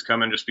impact players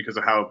coming just because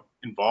of how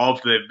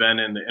involved they've been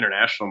in the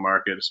international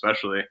market,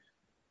 especially,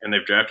 and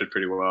they've drafted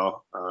pretty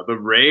well. The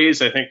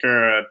Rays, I think,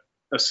 are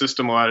a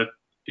system a lot of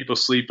people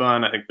sleep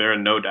on. I think they're a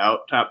no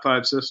doubt top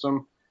 5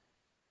 system.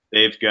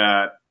 They've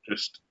got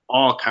just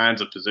all kinds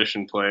of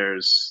position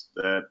players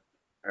that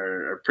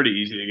are pretty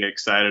easy to get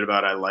excited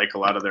about. I like a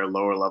lot of their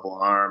lower level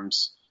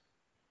arms,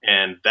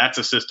 and that's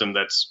a system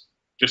that's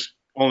just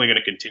only going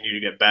to continue to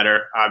get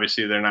better.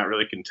 Obviously, they're not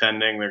really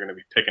contending. They're going to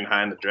be picking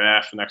high in the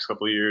draft the next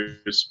couple of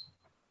years.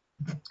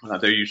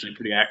 They're usually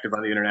pretty active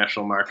on the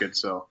international market,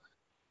 so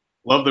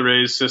love the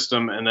Rays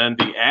system. And then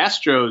the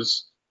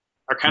Astros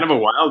are kind of a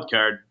wild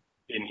card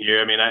in here.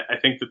 I mean, I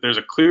think that there's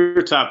a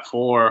clear top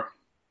 4,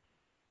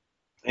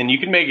 and you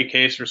can make a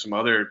case for some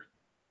other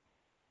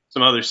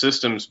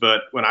systems,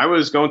 but when I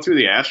was going through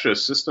the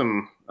Astros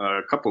system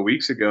a couple of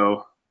weeks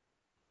ago,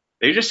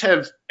 they just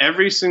have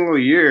every single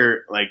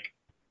year like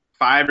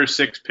 5 or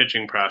 6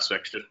 pitching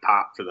prospects just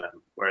pop for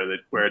them,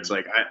 where it's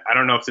like I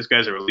don't know if this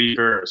guy's a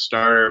reliever or a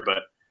starter,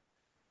 but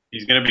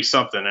he's going to be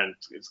something, and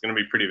it's going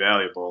to be pretty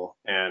valuable.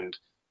 And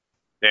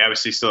they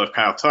obviously still have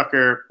Kyle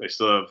Tucker. They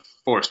still have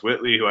Forrest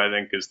Whitley, who I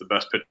think is the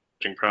best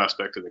pitching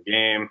prospect in the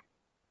game.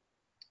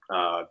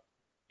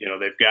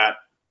 They've got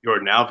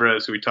Jordan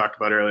Alvarez, who we talked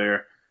about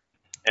earlier.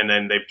 And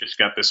then they've just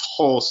got this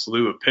whole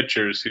slew of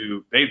pitchers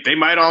who they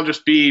might all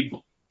just be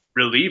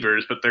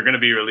relievers, but they're going to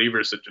be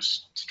relievers that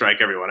just strike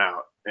everyone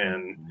out.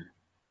 And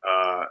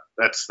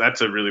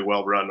that's a really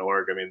well-run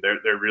org. I mean,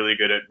 they're really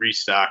good at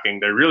restocking.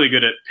 They're really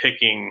good at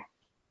picking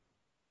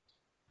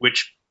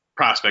which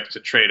prospects to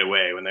trade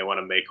away when they want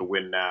to make a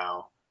win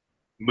now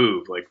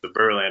move, like the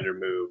Verlander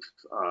move,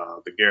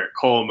 the Garrett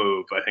Cole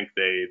move. I think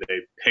they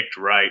picked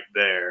right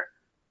there.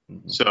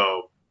 Mm-hmm.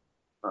 So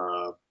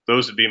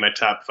those would be my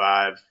top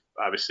 5.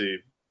 Obviously,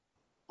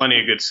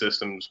 plenty of good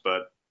systems,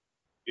 but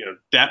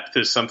depth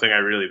is something I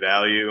really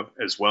value,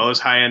 as well as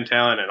high-end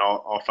talent, and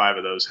all 5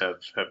 of those have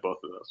both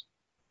of those.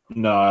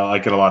 No, I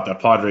like it a lot. That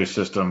Padres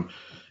system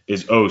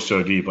is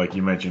so deep, like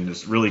you mentioned.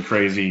 It's really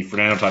crazy.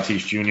 Fernando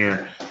Tatis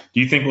Jr., do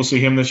you think we'll see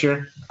him this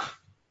year?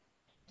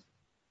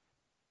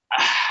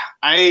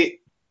 I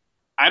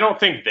don't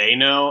think they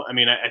know. I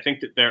mean, I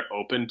think that they're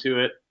open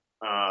to it,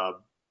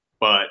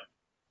 but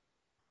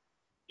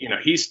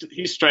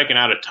he's striking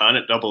out a ton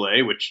at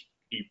Double-A, which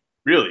he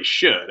really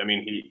should. I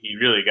mean, he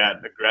really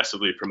got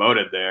aggressively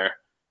promoted there.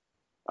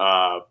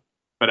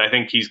 But I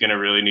think he's going to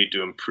really need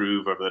to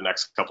improve over the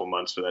next couple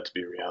months for that to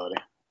be a reality.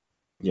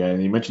 Yeah,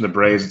 and you mentioned the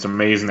Braves. It's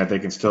amazing that they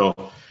can still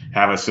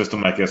have a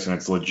system like this, and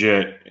it's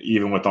legit,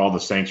 even with all the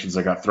sanctions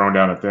that got thrown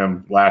down at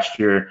them last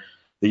year.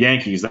 The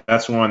Yankees,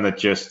 that's one that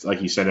just,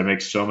 like you said, it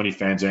makes so many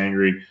fans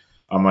angry.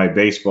 On my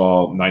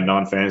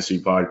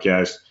non-fantasy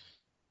podcast,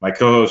 my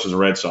co-host is a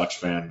Red Sox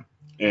fan.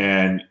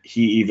 And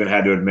he even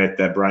had to admit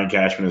that Brian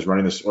Cashman is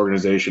running this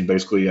organization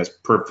basically as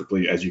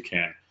perfectly as you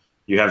can.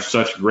 You have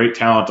such great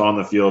talent on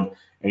the field,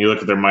 and you look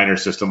at their minor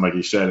system, like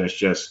you said, it's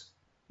just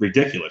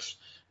ridiculous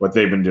what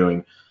they've been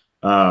doing.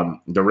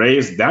 The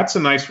Rays, that's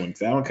a nice one.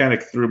 That one kind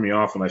of threw me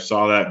off when I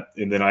saw that,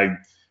 and then I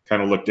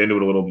kind of looked into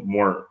it a little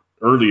more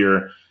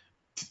earlier.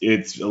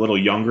 It's a little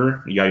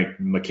younger. You got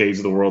McKay's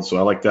of the world, so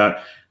I like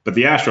that. But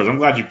the Astros, I'm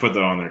glad you put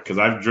that on there because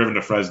I've driven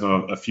to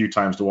Fresno a few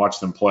times to watch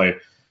them play.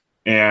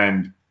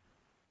 And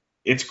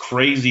it's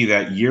crazy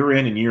that year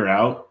in and year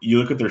out, you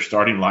look at their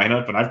starting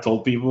lineup, and I've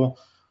told people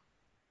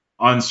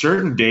on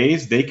certain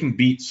days they can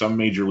beat some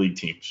major league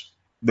teams.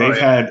 They've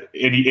had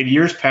in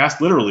years past,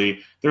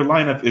 literally, their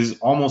lineup is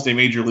almost a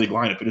major league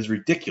lineup. It is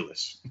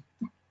ridiculous.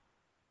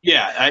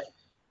 Yeah,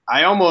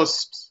 I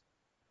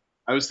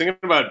was thinking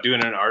about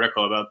doing an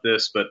article about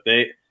this, but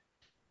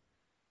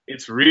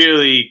it's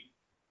really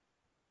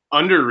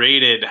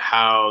underrated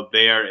how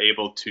they are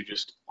able to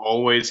just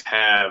always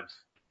have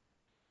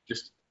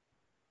just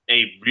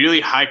a really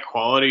high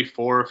quality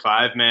 4 or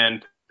 5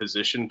 man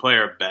position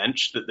player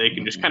bench that they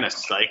can just kind of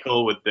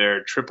cycle with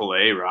their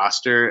AAA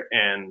roster,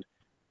 and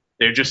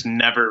they're just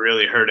never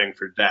really hurting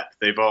for depth.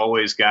 They've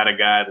always got a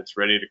guy that's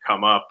ready to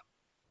come up,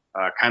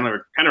 kind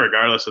of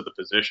regardless of the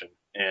position.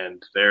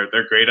 And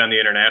they're great on the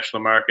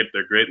international market.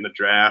 They're great in the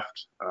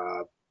draft.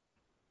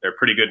 They're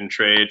pretty good in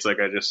trades, like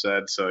I just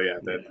said. So yeah,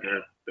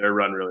 they're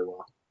run really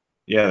well.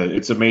 Yeah,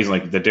 it's amazing.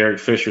 Like the Derek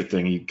Fisher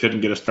thing, he couldn't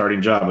get a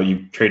starting job, but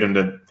you trade him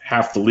to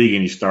half the league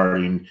and he's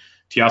starting.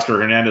 Teoscar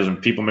Hernandez, when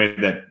people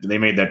made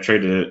that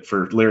trade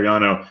for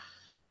Liriano,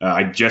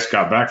 I just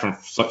got back from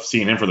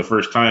seeing him for the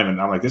first time,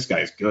 and I'm like, this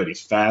guy's good.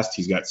 He's fast.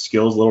 He's got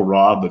skills, a little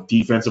raw, but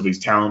defensively he's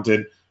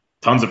talented,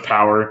 tons of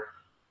power.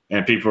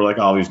 And people are like,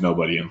 oh, he's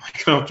nobody. I'm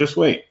like, oh, just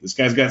wait. This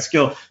guy's got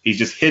skill. He's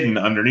just hidden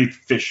underneath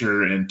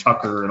Fisher and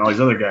Tucker and all these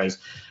other guys.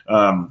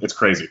 It's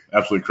crazy,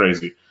 absolutely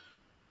crazy.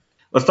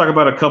 Let's talk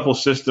about a couple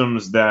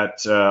systems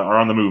that are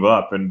on the move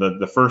up. And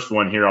the first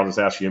one here, I'll just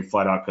ask you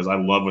flat out because I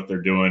love what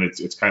they're doing.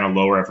 It's kind of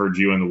lower. I've heard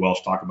you and the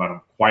Welsh talk about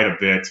them quite a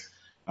bit.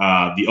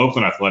 The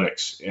Oakland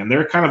Athletics. And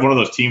they're kind of one of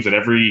those teams that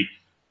every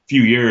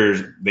few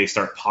years they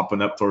start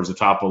popping up towards the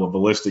top of the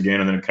list again,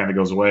 and then it kind of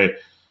goes away.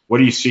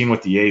 What are you seeing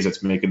with the A's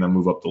that's making them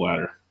move up the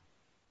ladder?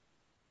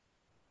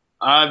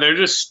 They're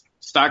just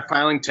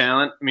stockpiling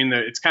talent. I mean,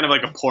 it's kind of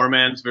like a poor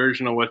man's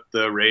version of what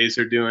the Rays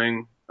are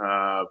doing.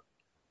 A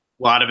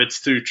lot of it's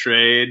through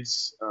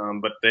trades,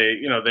 but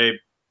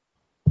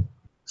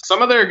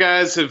some of their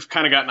guys have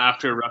kind of gotten off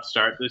to a rough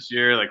start this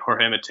year. Like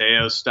Jorge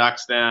Mateo's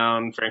stock's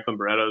down. Franklin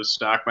Barreto's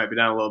stock might be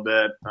down a little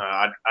bit.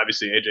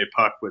 Obviously, AJ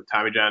Puck with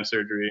Tommy John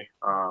surgery.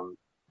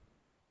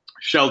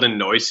 Sheldon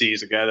Noisy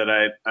is a guy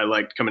that I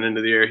liked coming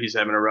into the year. He's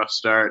having a rough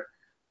start.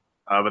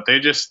 But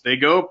they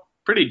go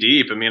pretty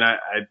deep. I mean, I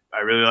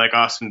really like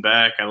Austin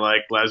Beck. I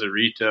like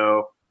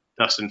Lazarito.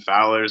 Dustin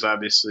Fowler's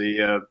obviously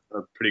a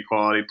pretty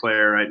quality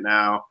player right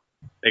now.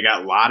 They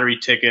got lottery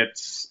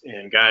tickets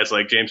and guys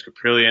like James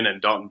Caprillion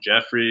and Dalton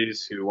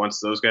Jeffries, who once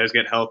those guys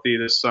get healthy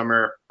this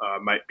summer,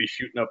 might be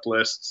shooting up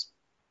lists.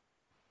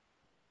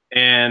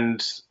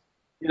 And,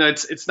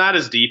 it's not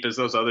as deep as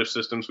those other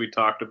systems we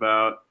talked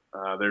about.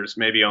 There's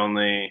maybe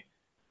only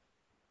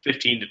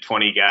 15 to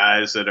 20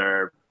 guys that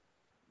are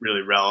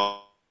really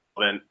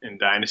relevant in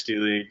dynasty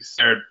leagues.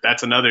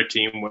 That's another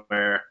team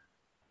where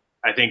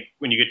I think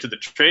when you get to the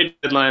trade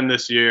deadline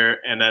this year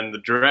and then the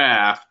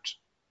draft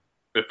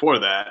before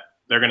that,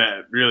 they're going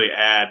to really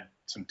add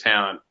some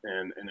talent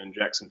and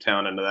inject some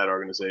talent into that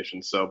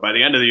organization. So by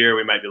the end of the year,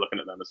 we might be looking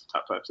at them as a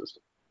top 5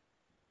 system.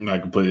 I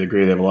completely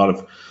agree. They have a lot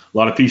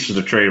of pieces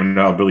to trade and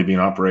how Billy Beane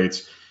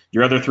operates.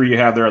 Your other 3 you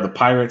have there are the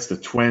Pirates, the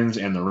Twins,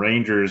 and the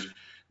Rangers.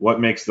 What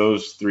makes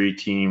those 3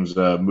 teams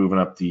moving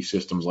up the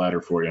systems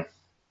ladder for you?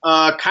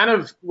 The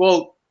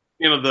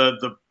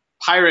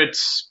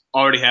Pirates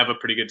already have a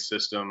pretty good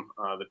system.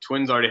 The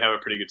Twins already have a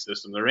pretty good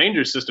system. The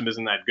Rangers system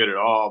isn't that good at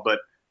all, but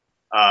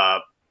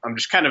I'm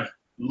just kind of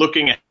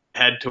looking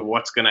ahead to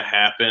what's going to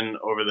happen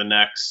over the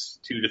next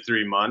 2 to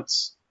 3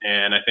 months.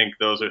 And I think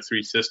those are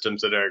 3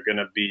 systems that are going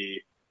to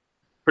be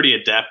pretty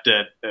adept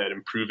at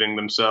improving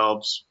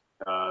themselves.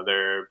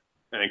 They're,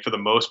 I think for the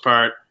most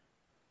part,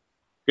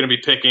 going to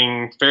be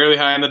picking fairly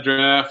high in the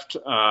draft.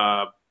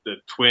 The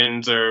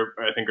Twins are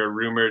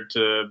rumored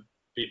to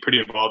be pretty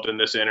involved in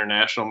this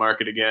international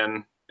market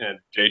again, and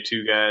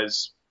J2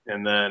 guys.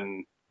 And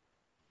then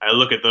I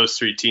look at those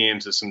 3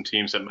 teams as some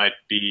teams that might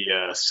be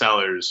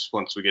sellers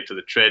once we get to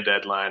the trade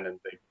deadline, and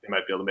they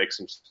might be able to make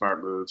some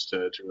smart moves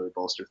to really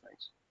bolster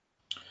things.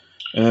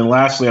 And then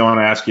lastly, I want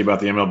to ask you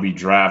about the MLB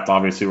draft.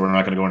 Obviously, we're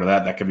not going to go into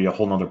that. That could be a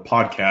whole nother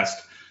podcast.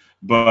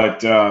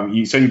 But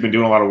you said you've been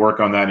doing a lot of work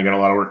on that, and you got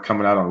a lot of work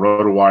coming out on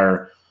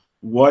RotoWire.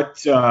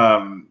 What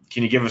can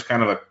you give us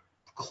kind of a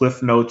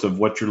cliff notes of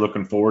what you're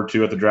looking forward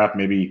to at the draft?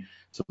 Maybe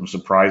some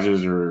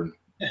surprises or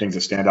things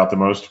that stand out the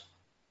most?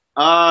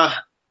 I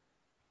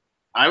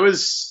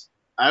was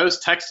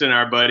texting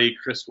our buddy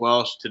Chris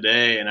Welsh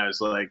today, and I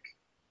was like,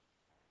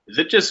 is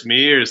it just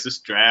me, or does this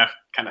draft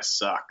kind of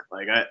suck?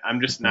 Like, I'm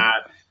just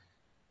not.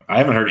 I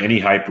haven't heard any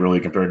hype really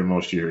compared to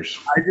most years.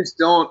 I just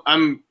don't.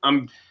 I'm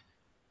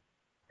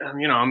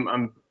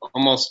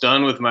almost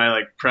done with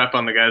my prep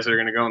on the guys that are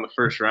going to go in the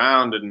first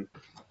round, and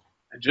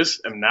I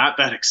just am not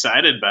that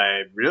excited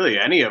by really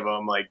any of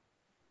them.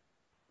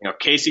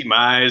 Casey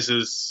Mize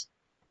is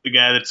the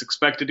guy that's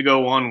expected to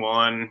go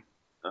 1-1.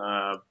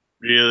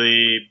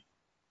 Really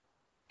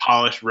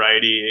polished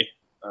righty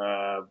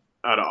out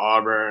of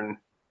Auburn.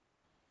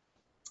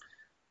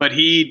 But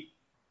he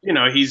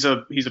he's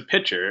a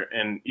pitcher,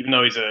 and even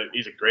though he's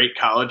a great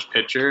college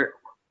pitcher,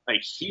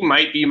 like he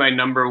might be my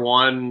number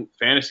one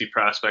fantasy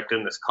prospect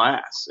in this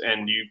class,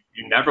 and you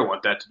never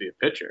want that to be a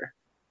pitcher.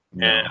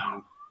 No.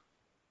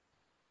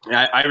 And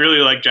I really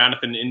like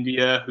Jonathan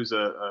India, who's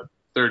a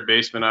third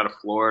baseman out of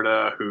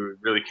Florida who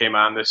really came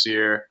on this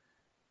year.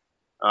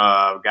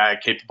 Guy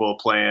capable of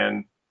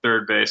playing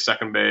third base,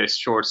 second base,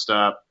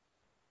 shortstop.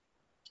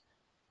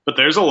 But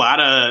there's a lot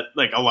of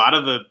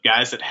the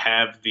guys that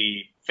have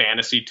the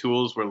fantasy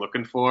tools we're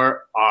looking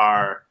for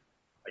are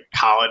like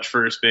college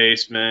first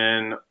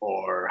baseman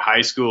or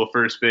high school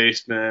first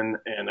baseman,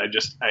 and I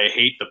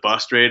hate the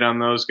bust rate on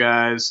those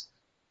guys.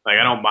 Like,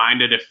 I don't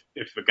mind it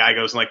if a guy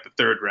goes in like the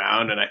third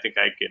round, and I think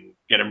I can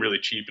get him really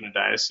cheap in a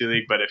dynasty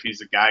league. But if he's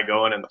a guy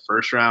going in the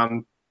first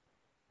round,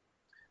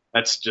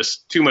 that's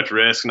just too much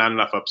risk, not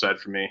enough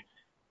upside for me.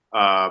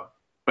 But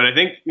I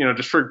think,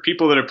 just for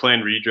people that are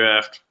playing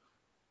redraft,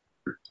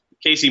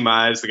 Casey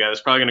Mize, the guy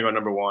that's probably going to go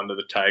number one to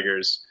the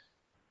Tigers,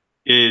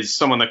 is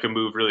someone that can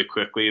move really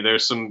quickly.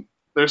 There's some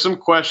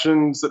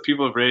questions that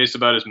people have raised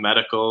about his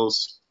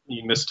medicals.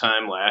 He missed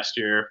time last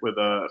year with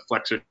a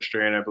flexor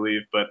strain, I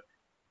believe, but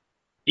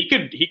he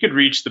could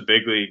reach the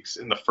big leagues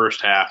in the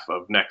first half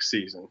of next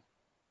season,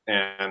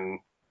 and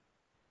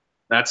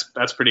that's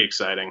pretty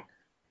exciting.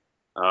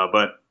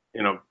 But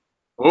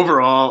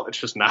overall, it's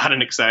just not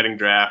an exciting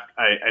draft.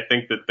 I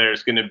think that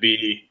there's going to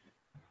be,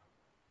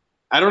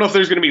 I don't know if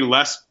there's going to be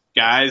less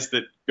guys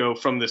that go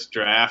from this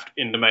draft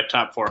into my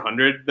top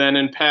 400 than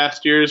in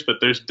past years, but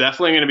there's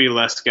definitely going to be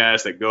less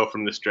guys that go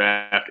from this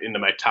draft into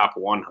my top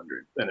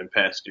 100 than in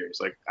past years.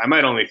 Like, I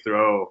might only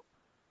throw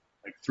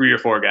like 3 or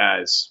 4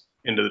 guys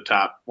into the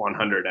top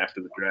 100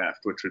 after the draft,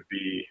 which would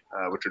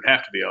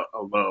have to be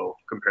a low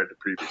compared to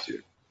previous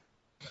years.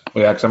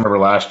 Well, yeah, because I remember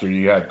last year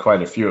you had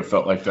quite a few. It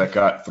felt like that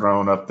got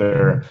thrown up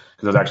there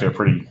because it was actually a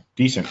pretty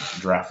decent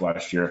draft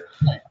last year.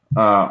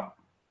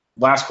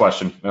 Last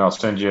question, and I'll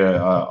send you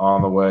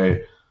on the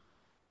way.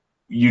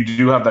 You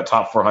do have that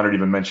top 400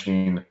 you've been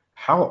mentioning.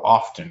 How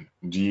often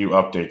do you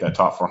update that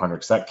top 400?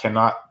 Because that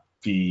cannot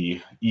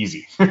be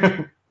easy.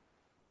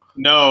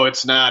 No,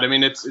 it's not. I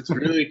mean, it's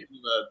really kind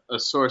of a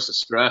source of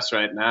stress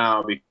right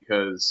now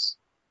because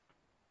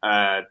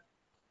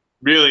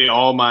really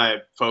all my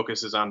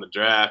focus is on the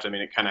draft. I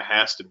mean, it kind of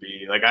has to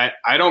be. Like,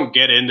 I don't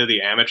get into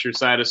the amateur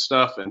side of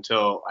stuff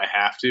until I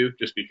have to,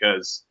 just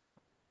because,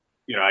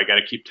 I got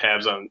to keep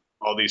tabs on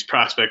all these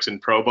prospects in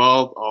pro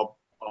ball,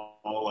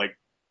 all like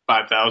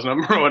 5,000 of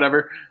them or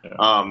whatever.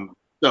 Yeah.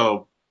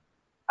 So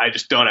I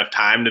just don't have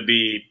time to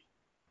be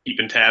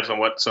keeping tabs on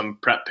what some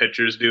prep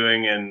pitcher's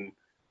doing in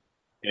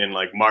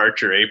like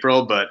March or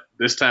April. But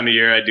this time of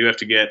year, I do have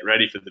to get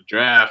ready for the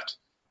draft.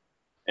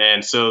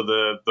 And so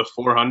the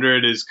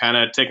 400 is kind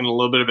of taking a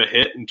little bit of a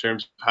hit in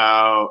terms of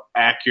how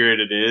accurate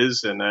it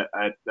is. And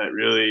that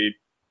really,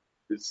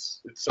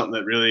 it's something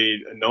that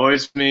really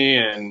annoys me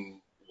and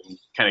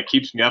kind of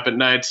keeps me up at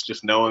nights,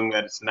 just knowing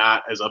that it's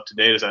not as up to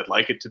date as I'd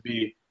like it to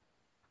be.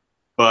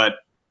 But,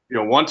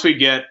 once we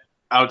get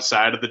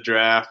outside of the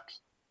draft,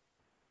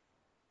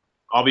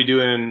 I'll be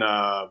doing,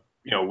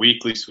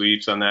 weekly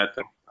sweeps on that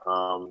thing.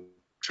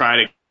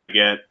 Try to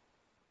get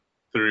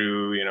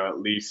through, at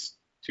least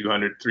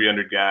 200,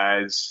 300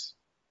 guys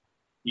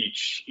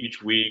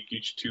each week,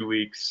 each 2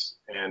 weeks,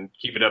 and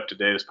keep it up to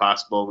date as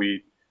possible.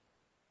 We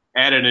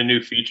added a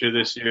new feature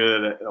this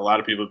year that a lot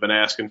of people have been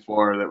asking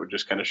for that would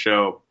just kind of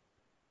show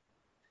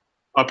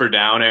up or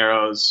down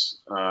arrows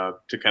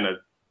to kind of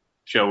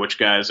show which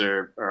guys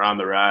are on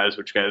the rise,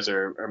 which guys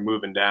are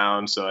moving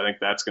down. So I think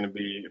that's going to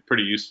be a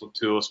pretty useful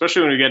tool,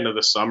 especially when we get into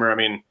the summer. I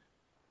mean,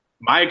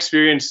 my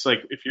experience,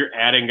 like if you're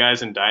adding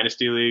guys in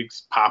dynasty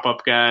leagues,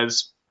 pop-up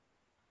guys,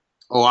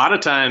 a lot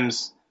of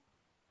times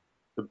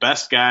the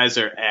best guys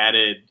are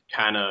added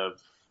kind of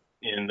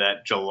in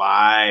that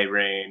July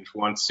range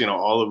once,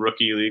 all the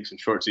rookie leagues and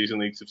short season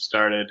leagues have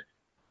started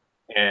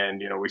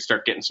and, we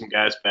start getting some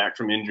guys back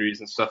from injuries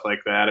and stuff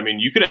like that. I mean,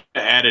 you could have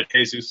added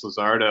Jesus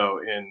Luzardo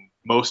in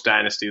most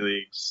dynasty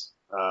leagues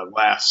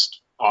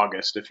last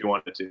August if you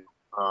wanted to.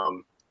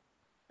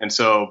 And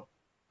so,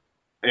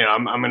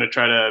 I'm going to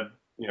try to,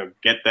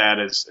 get that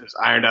as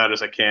ironed out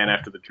as I can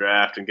after the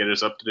draft and get it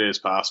as up to date as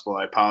possible.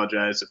 I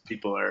apologize if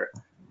people are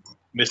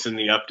missing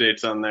the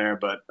updates on there,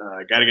 but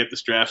I got to get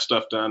this draft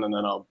stuff done, and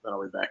then I'll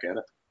be back at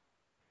it.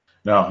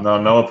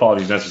 No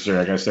apologies necessary.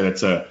 Like I said,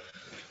 it's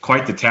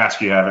quite the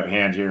task you have at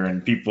hand here.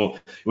 And people,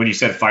 when you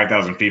said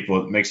 5,000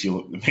 people, it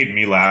made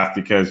me laugh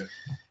because,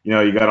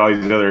 you got all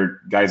these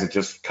other guys that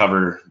just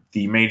cover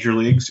the major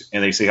leagues,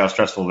 and they say how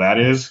stressful that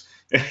is.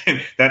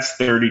 That's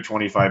 30,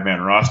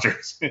 25-man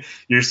rosters.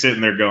 You're sitting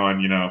there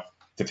going,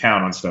 to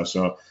town on stuff.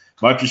 So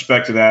much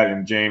respect to that.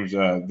 And James,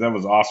 that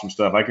was awesome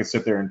stuff. I could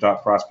sit there and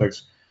talk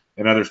prospects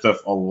and other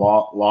stuff a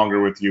lot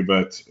longer with you,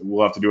 but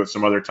we'll have to do it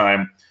some other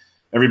time.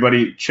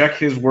 Everybody, check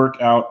his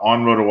work out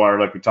on RotoWire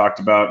like we talked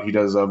about. He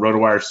does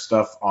RotoWire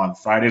stuff on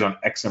Fridays on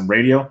XM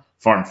Radio,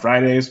 Farm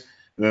Fridays.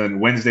 And then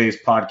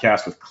Wednesday's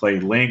podcast with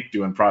Clay Link,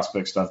 doing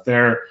prospect stuff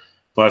there.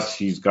 Plus,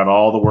 he's got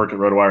all the work at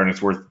RotoWire, and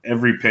it's worth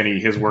every penny,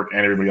 his work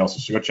and everybody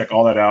else's. So go check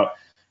all that out.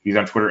 He's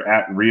on Twitter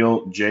at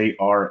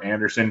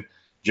RealJRAnderson.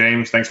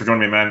 James, thanks for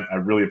joining me, man. I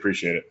really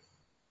appreciate it.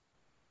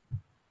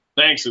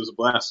 Thanks. It was a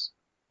blast.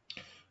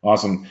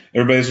 Awesome.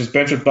 Everybody, this is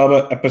Bench with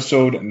Bubba,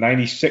 episode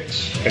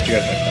 96. Catch you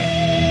guys next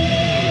time.